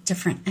bit of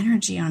different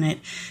energy on it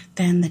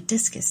than the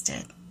discus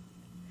did.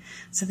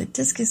 So the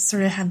discus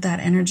sort of had that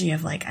energy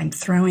of like, I'm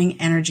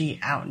throwing energy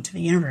out into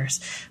the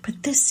universe.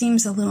 But this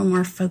seems a little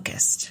more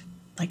focused,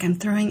 like I'm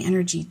throwing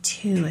energy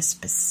to a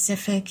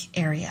specific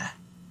area.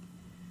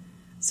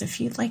 So if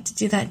you'd like to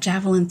do that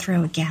javelin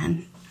throw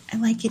again,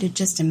 I'd like you to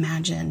just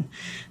imagine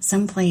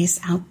someplace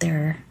out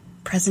there,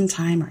 present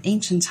time or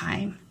ancient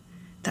time,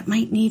 that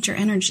might need your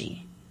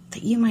energy,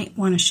 that you might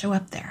want to show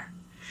up there.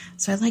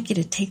 So I'd like you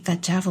to take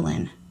that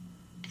javelin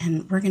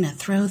and we're going to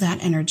throw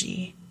that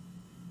energy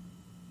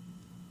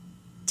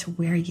to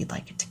where you'd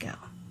like it to go.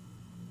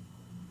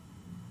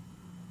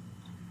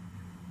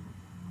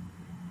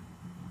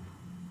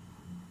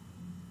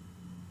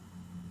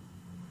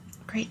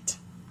 Great.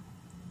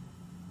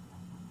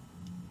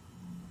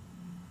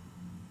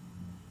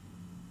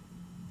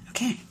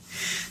 Okay,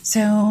 so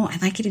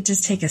I'd like you to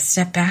just take a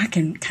step back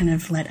and kind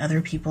of let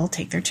other people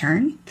take their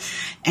turn.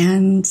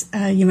 And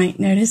you might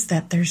notice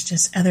that there's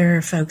just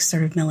other folks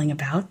sort of milling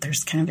about.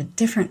 There's kind of a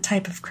different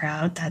type of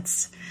crowd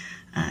that's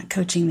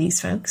coaching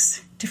these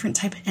folks, different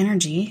type of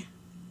energy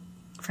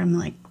from,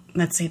 like,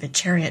 let's say the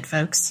chariot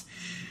folks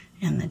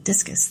and the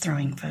discus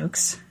throwing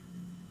folks.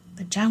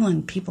 The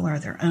javelin people are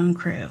their own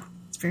crew.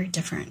 It's very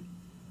different.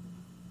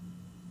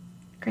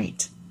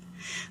 Great.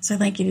 So I'd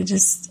like you to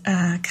just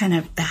kind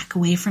of back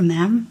away from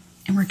them,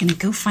 and we're going to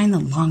go find the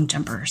long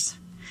jumpers.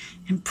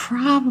 And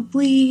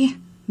probably,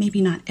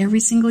 maybe not every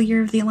single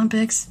year of the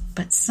Olympics,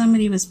 but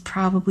somebody was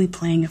probably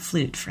playing a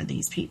flute for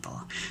these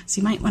people.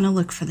 So you might want to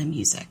look for the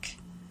music.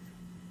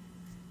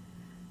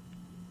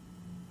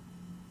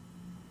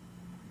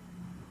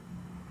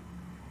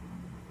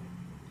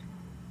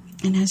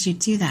 And as you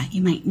do that,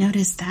 you might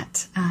notice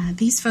that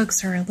these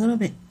folks are a little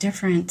bit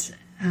different,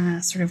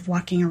 sort of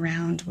walking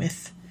around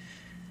with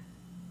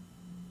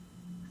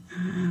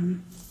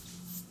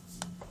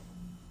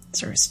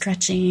sort of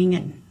stretching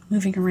and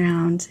moving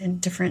around in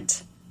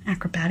different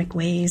acrobatic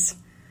ways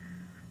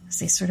as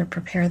they sort of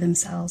prepare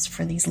themselves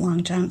for these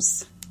long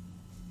jumps.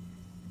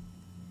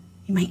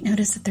 You might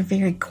notice that they're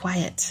very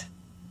quiet.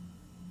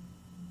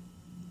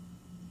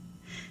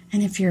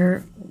 And if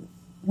you're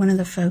one of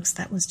the folks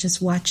that was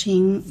just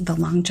watching the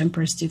long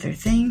jumpers do their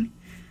thing,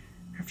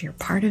 or if you're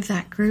part of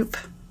that group,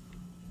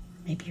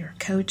 maybe you're a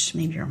coach,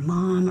 maybe you're a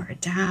mom or a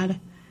dad,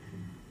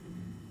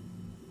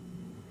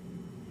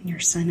 and your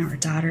son or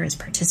daughter is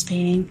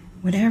participating,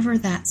 whatever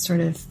that sort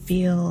of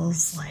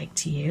feels like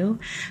to you,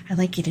 I'd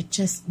like you to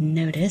just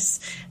notice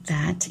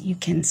that you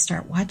can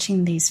start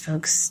watching these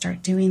folks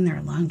start doing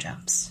their long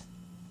jumps.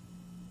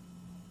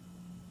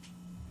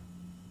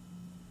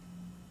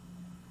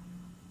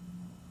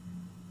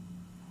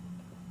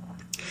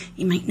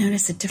 You might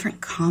notice a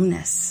different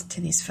calmness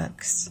to these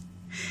folks.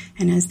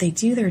 And as they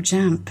do their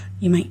jump,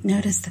 you might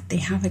notice that they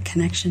have a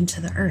connection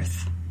to the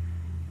earth.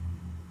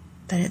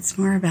 That it's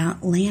more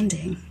about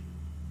landing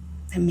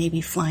than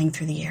maybe flying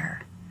through the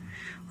air.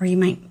 Or you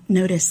might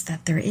notice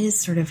that there is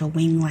sort of a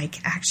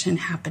wing-like action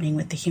happening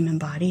with the human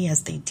body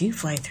as they do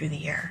fly through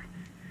the air.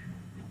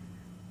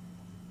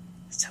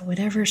 So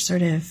whatever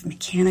sort of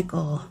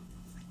mechanical,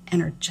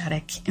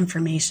 energetic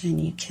information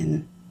you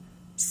can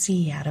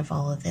see out of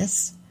all of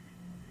this,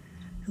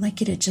 I'd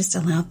like you to just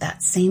allow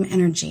that same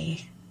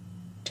energy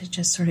to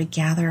just sort of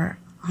gather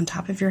on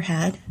top of your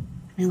head.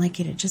 And I'd like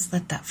you to just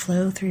let that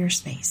flow through your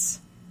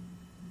space.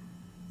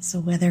 So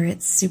whether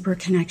it's super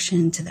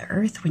connection to the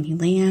earth when you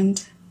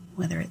land,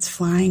 whether it's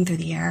flying through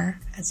the air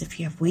as if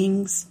you have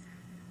wings,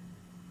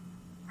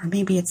 or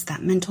maybe it's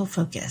that mental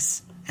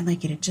focus, I'd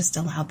like you to just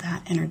allow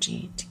that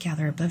energy to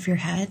gather above your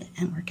head,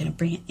 and we're going to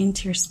bring it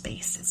into your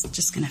space. It's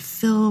just going to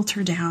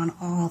filter down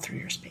all through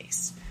your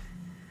space.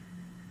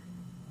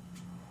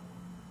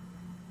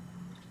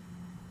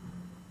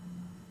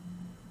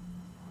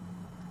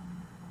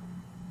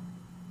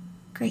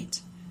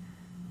 Great.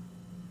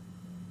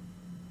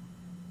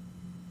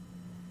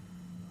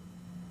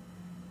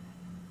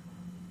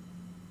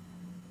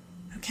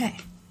 Okay.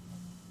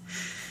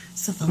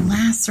 So the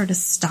last sort of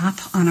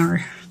stop on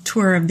our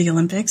tour of the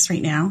Olympics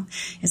right now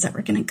is that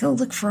we're going to go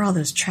look for all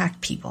those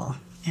track people,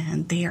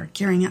 and they are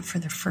gearing up for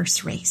their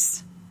first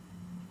race.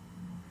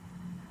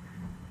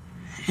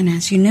 And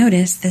as you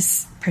notice,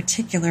 this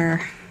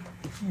particular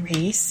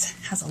race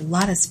has a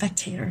lot of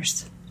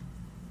spectators.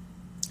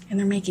 And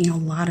they're making a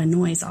lot of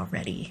noise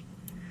already.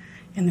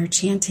 And they're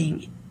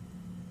chanting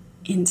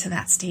into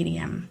that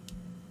stadium.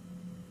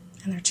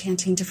 And they're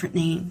chanting different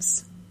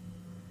names.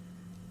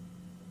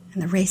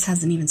 And the race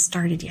hasn't even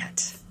started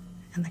yet.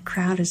 And the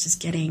crowd is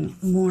just getting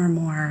more and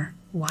more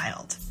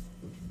wild.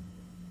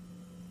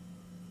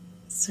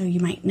 So you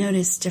might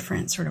notice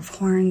different sort of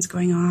horns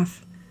going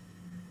off,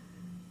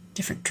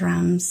 different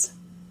drums.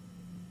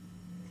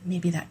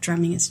 Maybe that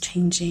drumming is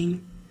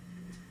changing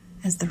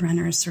as the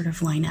runners sort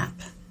of line up.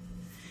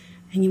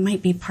 And you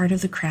might be part of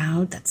the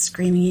crowd that's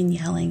screaming and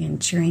yelling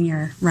and cheering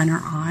your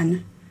runner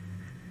on.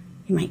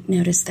 You might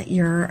notice that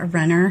you're a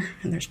runner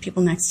and there's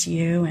people next to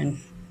you and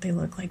they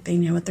look like they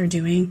know what they're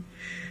doing.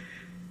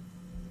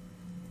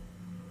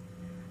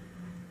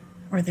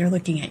 Or they're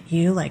looking at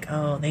you like,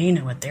 oh, they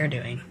know what they're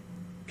doing.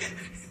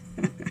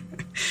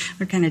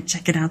 They're kind of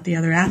checking out the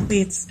other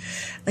athletes.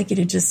 I'd like you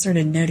to just sort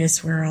of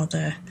notice where all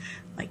the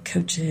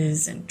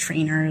coaches and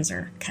trainers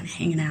are kind of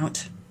hanging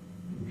out.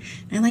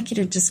 And I'd like you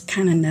to just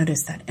kind of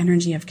notice that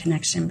energy of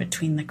connection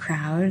between the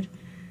crowd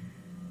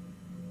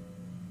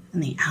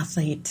and the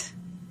athlete,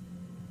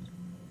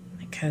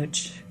 the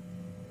coach,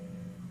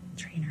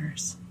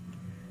 trainers,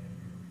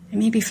 and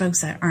maybe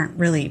folks that aren't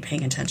really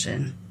paying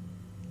attention.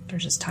 They're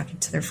just talking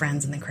to their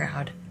friends in the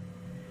crowd.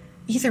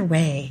 Either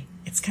way,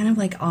 it's kind of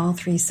like all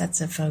three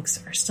sets of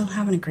folks are still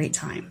having a great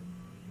time.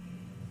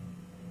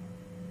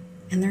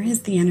 And there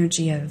is the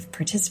energy of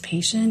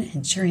participation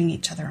and cheering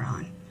each other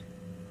on.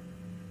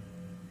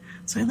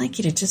 So I'd like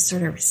you to just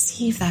sort of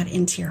receive that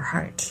into your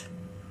heart.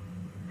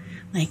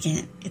 Like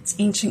it's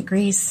ancient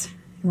Greece,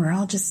 and we're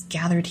all just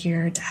gathered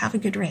here to have a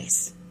good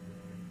race.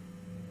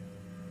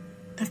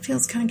 That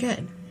feels kind of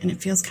good, and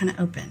it feels kind of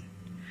open.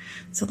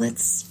 So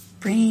let's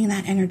bring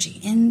that energy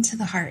into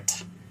the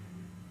heart.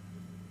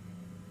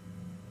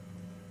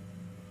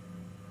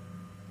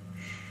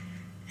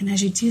 And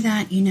as you do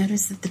that, you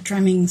notice that the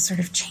drumming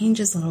sort of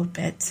changes a little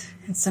bit,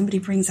 and somebody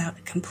brings out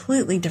a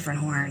completely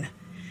different horn.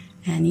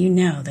 And you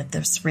know that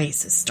this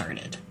race has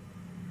started.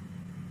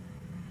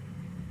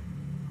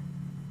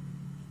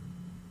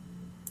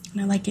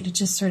 And I'd like you to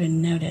just sort of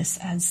notice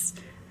as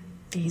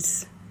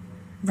these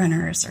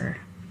runners are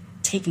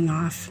taking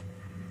off,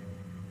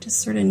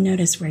 just sort of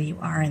notice where you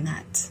are in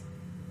that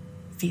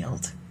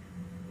field.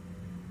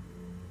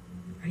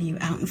 Are you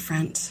out in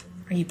front?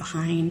 Are you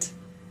behind?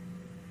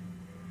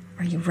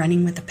 Are you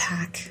running with the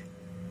pack?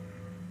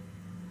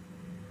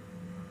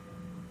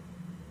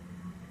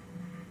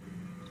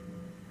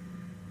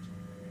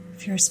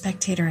 If you're a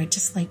spectator, I'd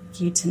just like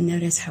you to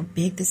notice how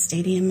big the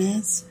stadium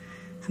is,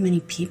 how many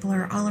people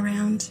are all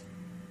around.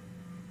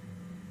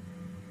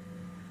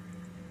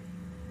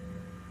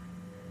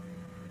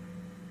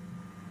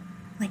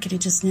 I'd like you to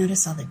just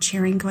notice all the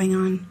cheering going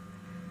on.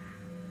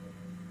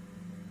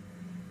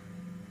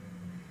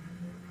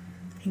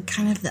 and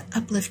kind of the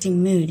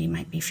uplifting mood you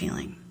might be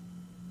feeling.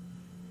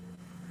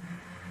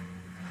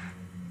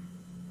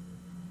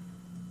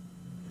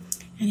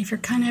 And if you're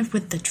kind of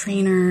with the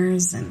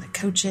trainers and the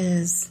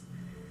coaches,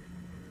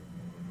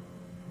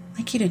 I'd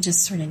like you to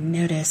just sort of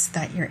notice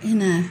that you're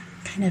in a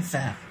kind of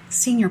a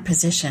senior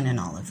position in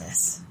all of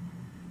this.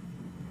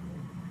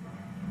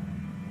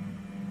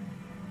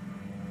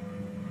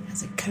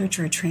 As a coach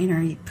or a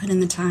trainer, you put in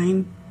the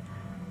time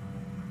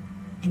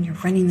and you're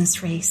running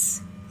this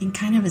race in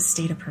kind of a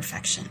state of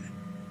perfection.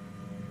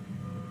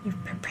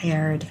 You've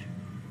prepared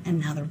and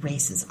now the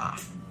race is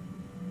off.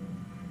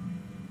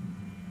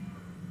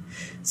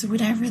 So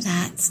whatever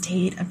that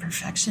state of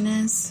perfection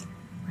is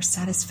or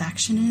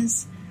satisfaction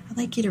is, I'd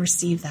like you to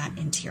receive that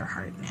into your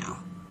heart now.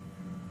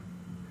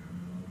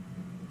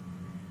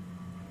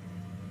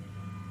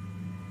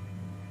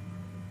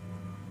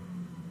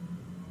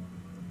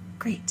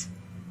 Great.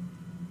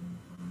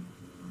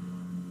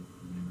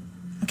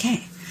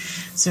 Okay,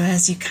 so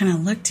as you kind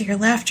of look to your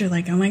left, you're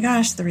like, oh my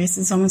gosh, the race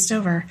is almost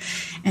over.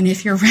 And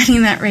if you're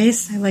running that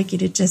race, I'd like you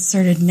to just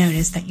sort of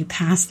notice that you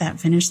passed that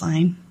finish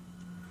line.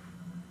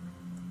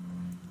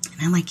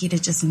 And I'd like you to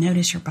just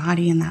notice your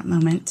body in that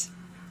moment,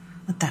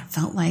 what that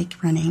felt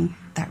like running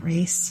that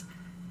race,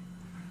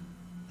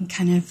 and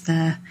kind of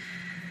the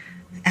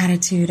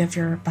attitude of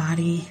your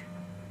body,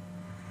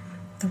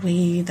 the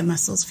way the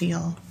muscles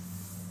feel.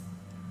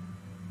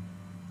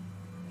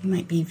 You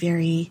might be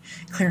very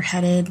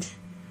clear-headed.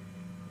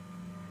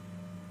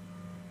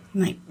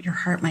 Your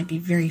heart might be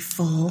very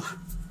full.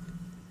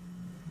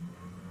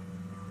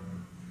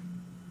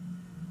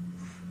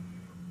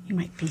 You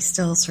might be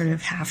still sort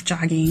of half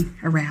jogging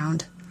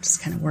around,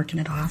 just kind of working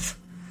it off.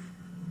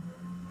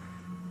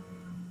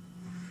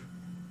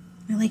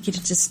 I'd like you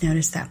to just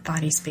notice that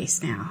body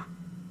space now,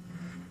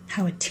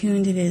 how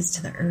attuned it is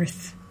to the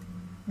earth,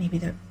 maybe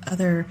the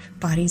other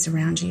bodies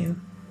around you,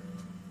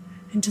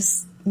 and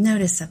just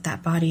notice that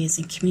that body is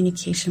in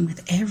communication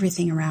with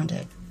everything around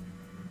it.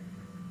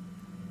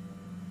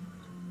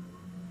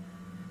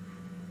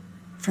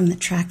 From the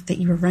track that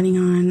you were running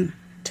on,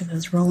 to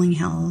those rolling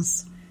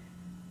hills,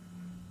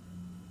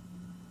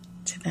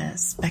 to the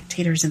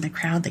spectators in the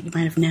crowd that you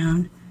might have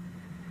known.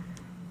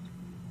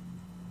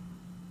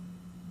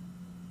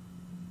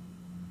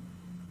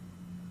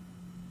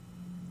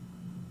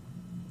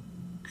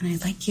 And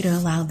I'd like you to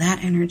allow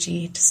that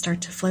energy to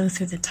start to flow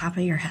through the top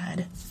of your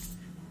head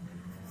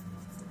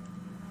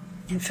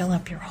and fill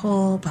up your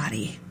whole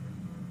body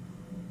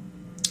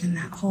and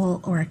that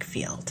whole auric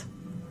field.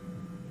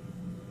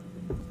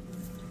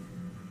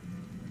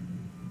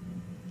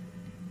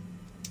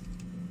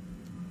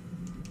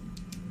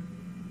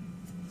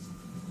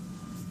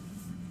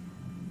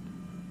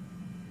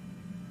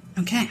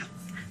 Okay,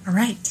 all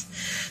right.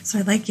 So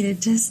I'd like you to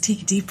just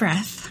take a deep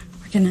breath.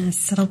 We're going to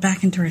settle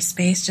back into our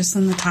space just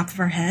on the top of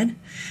our head.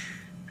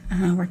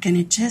 We're going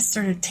to just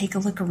sort of take a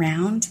look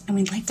around, and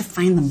we'd like to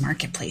find the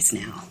marketplace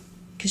now.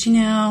 Because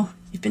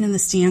you've been in the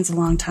stands a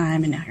long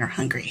time and now you're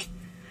hungry.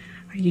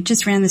 Or you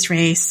just ran this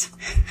race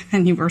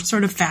and you were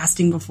sort of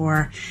fasting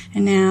before,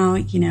 and now,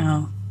 you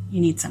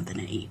need something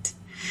to eat.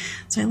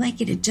 So I'd like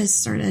you to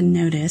just sort of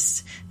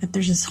notice that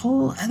there's this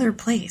whole other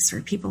place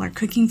where people are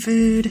cooking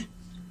food,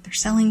 they're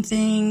selling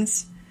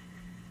things.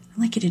 I'd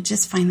like you to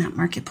just find that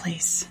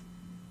marketplace.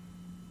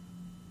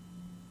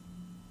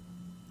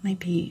 It might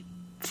be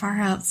far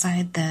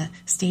outside the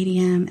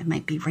stadium. It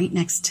might be right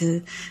next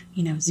to,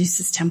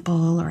 Zeus's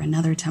temple or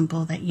another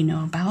temple that you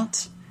know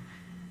about.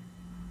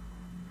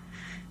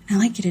 And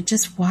I'd like you to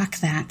just walk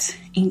that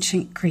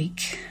ancient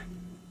Greek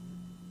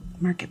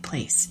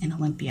marketplace in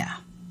Olympia.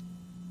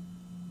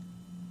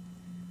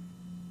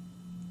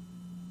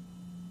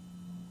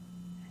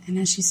 And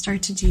as you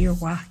start to do your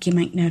walk, you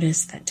might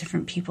notice that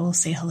different people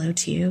say hello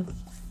to you.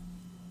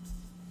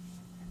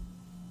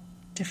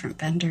 Different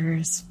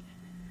vendors,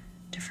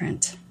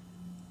 different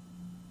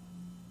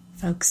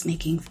folks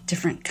making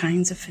different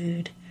kinds of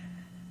food.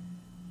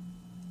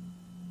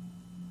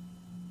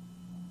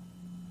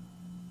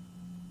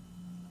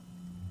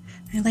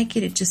 I'd like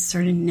you to just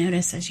sort of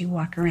notice as you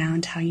walk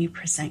around how you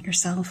present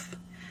yourself.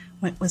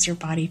 What was your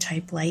body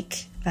type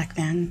like back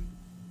then?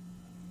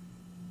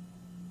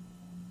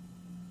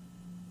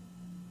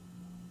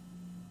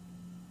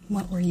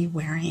 What were you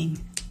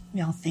wearing?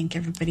 We all think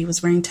everybody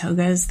was wearing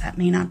togas. That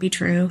may not be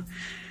true.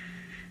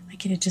 I'd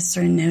like you to just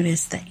sort of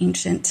notice the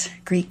ancient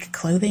Greek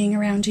clothing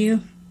around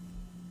you,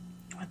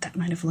 what that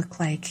might have looked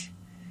like.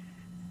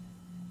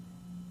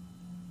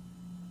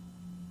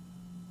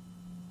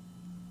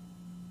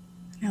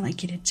 I'd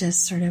like you to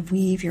just sort of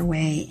weave your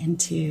way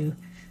into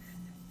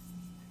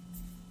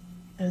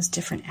those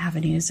different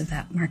avenues of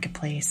that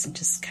marketplace and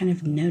just kind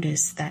of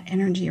notice that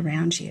energy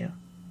around you.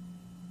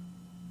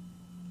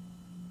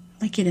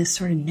 I'd like you to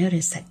sort of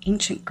notice that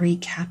ancient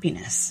Greek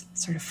happiness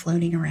sort of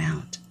floating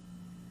around.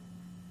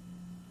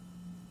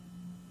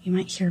 You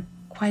might hear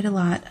quite a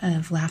lot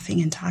of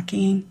laughing and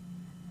talking.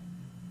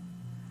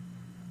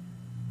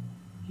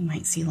 You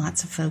might see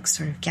lots of folks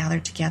sort of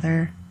gathered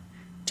together,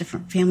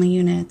 different family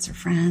units or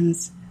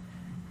friends.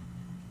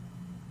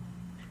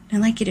 I'd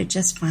like you to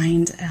just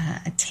find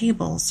a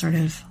table sort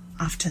of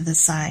off to the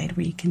side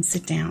where you can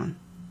sit down.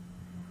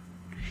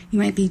 You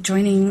might be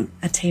joining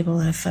a table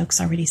of folks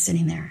already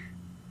sitting there.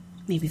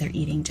 Maybe they're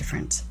eating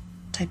different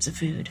types of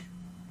food.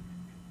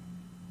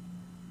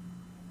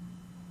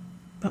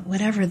 But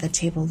whatever the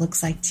table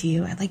looks like to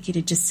you, I'd like you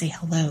to just say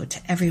hello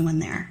to everyone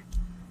there.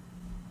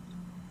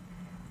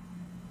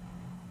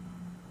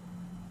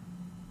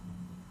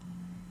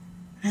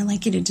 I'd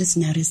like you to just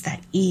notice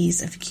that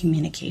ease of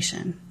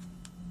communication.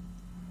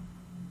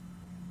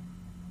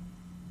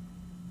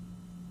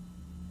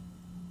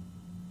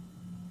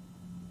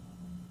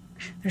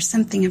 There's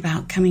something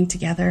about coming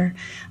together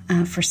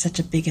for such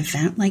a big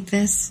event like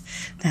this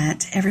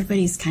that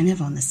everybody's kind of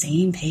on the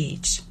same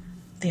page.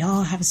 They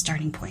all have a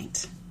starting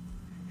point.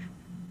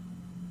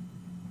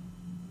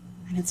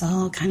 And it's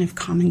all kind of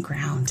common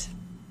ground.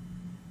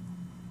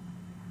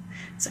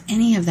 So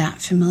any of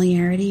that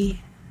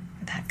familiarity,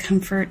 that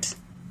comfort,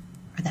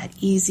 or that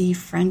easy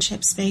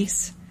friendship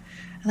space,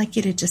 I'd like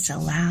you to just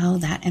allow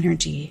that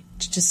energy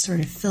to just sort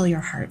of fill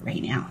your heart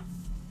right now.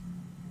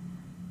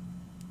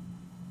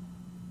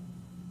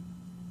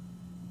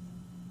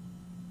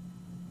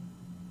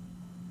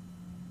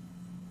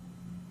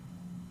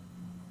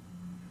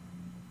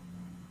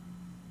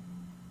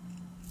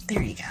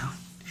 There you go.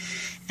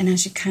 And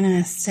as you kind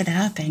of sit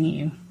up and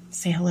you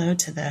say hello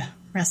to the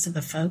rest of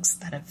the folks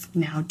that have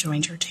now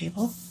joined your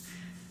table,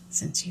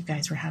 since you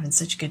guys were having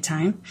such a good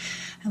time,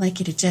 I'd like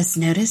you to just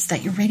notice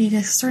that you're ready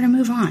to sort of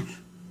move on.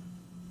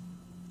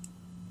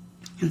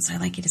 And so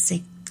I'd like you to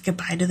say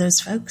goodbye to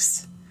those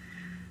folks.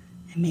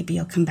 And maybe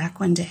you'll come back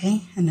one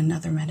day in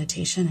another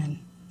meditation and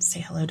say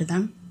hello to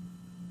them.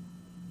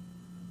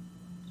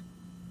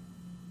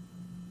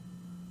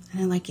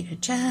 And I'd like you to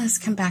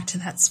just come back to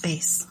that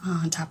space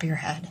on top of your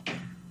head.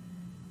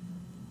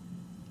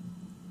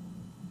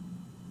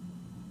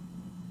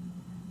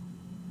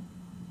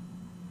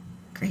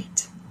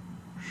 Great.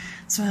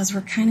 So as we're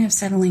kind of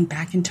settling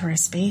back into our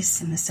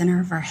space in the center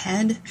of our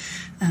head,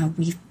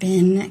 we've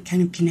been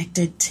kind of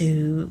connected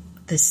to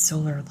the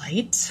solar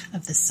light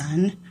of the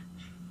sun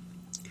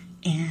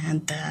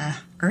and the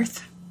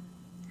earth.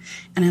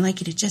 And I'd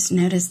like you to just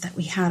notice that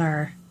we had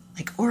our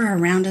aura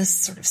around us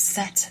sort of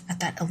set at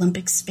that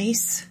Olympic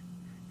space,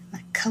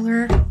 that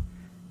color,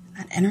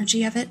 that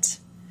energy of it.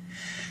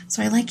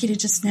 So I'd like you to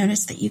just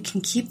notice that you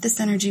can keep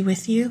this energy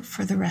with you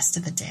for the rest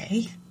of the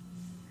day.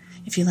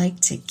 If you like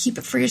to keep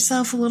it for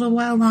yourself a little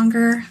while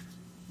longer,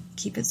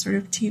 keep it sort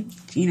of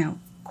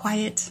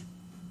quiet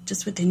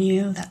just within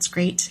you, that's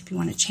great. If you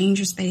want to change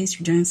your space,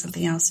 you're doing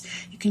something else,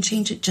 you can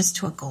change it just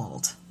to a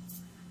gold.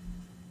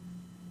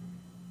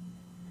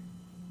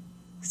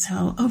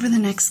 So over the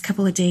next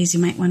couple of days, you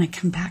might want to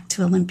come back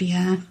to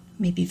Olympia,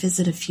 maybe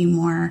visit a few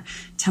more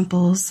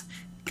temples,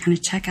 kind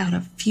of check out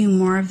a few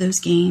more of those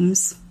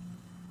games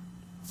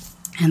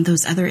and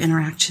those other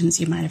interactions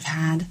you might have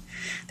had.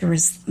 There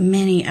was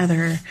many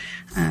other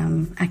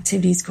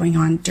activities going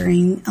on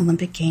during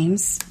Olympic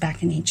Games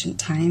back in ancient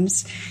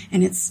times,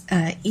 and it's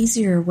an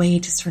easier way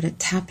to sort of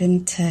tap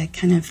into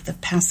kind of the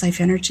past life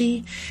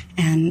energy,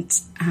 and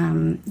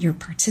you're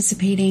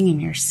participating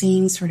and you're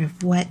seeing sort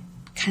of what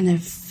kind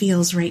of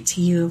feels right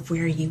to you of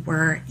where you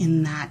were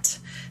in that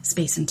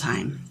space and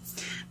time.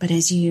 But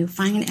as you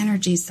find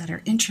energies that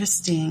are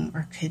interesting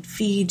or could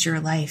feed your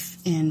life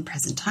in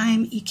present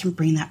time, you can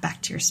bring that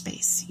back to your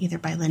space, either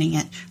by letting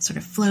it sort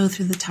of flow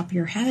through the top of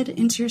your head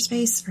into your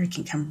space, or it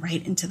can come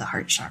right into the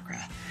heart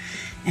chakra.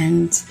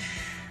 And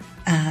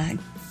I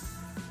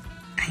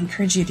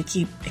encourage you to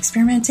keep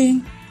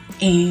experimenting.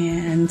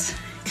 And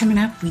coming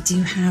up, we do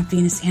have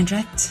Venus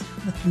Andrecht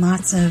with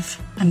lots of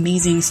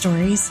amazing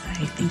stories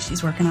I think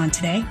she's working on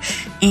today.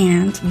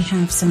 And we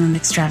have Summer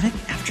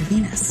McStravick after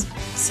Venus.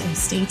 So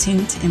stay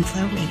tuned to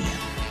Inflow Radio.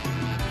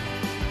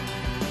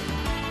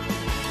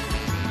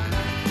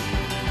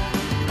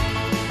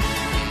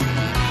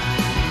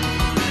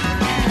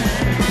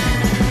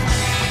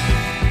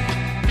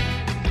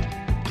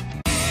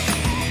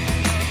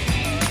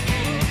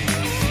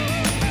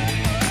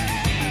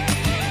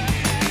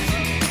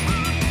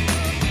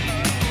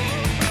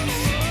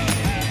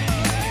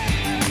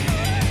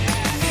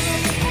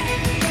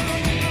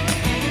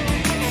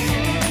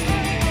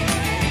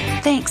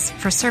 Thanks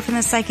for surfing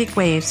the psychic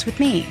waves with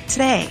me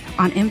today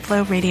on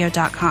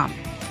InflowRadio.com.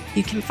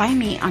 You can find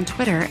me on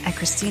Twitter at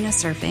Christina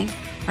Surfing,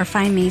 or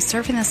find me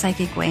surfing the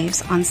psychic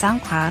waves on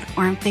SoundCloud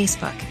or on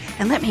Facebook,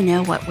 and let me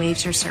know what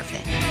waves you're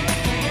surfing.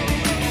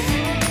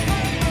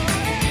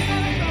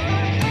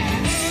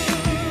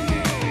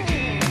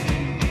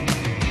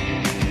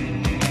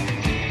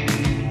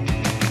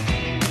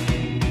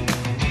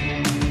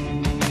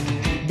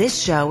 This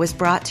show is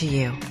brought to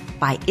you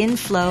by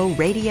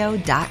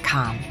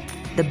InflowRadio.com,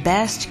 the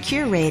best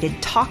curated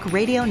talk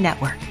radio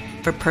network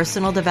for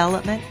personal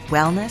development,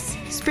 wellness,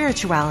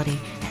 spirituality,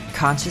 and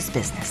conscious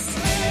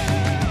business.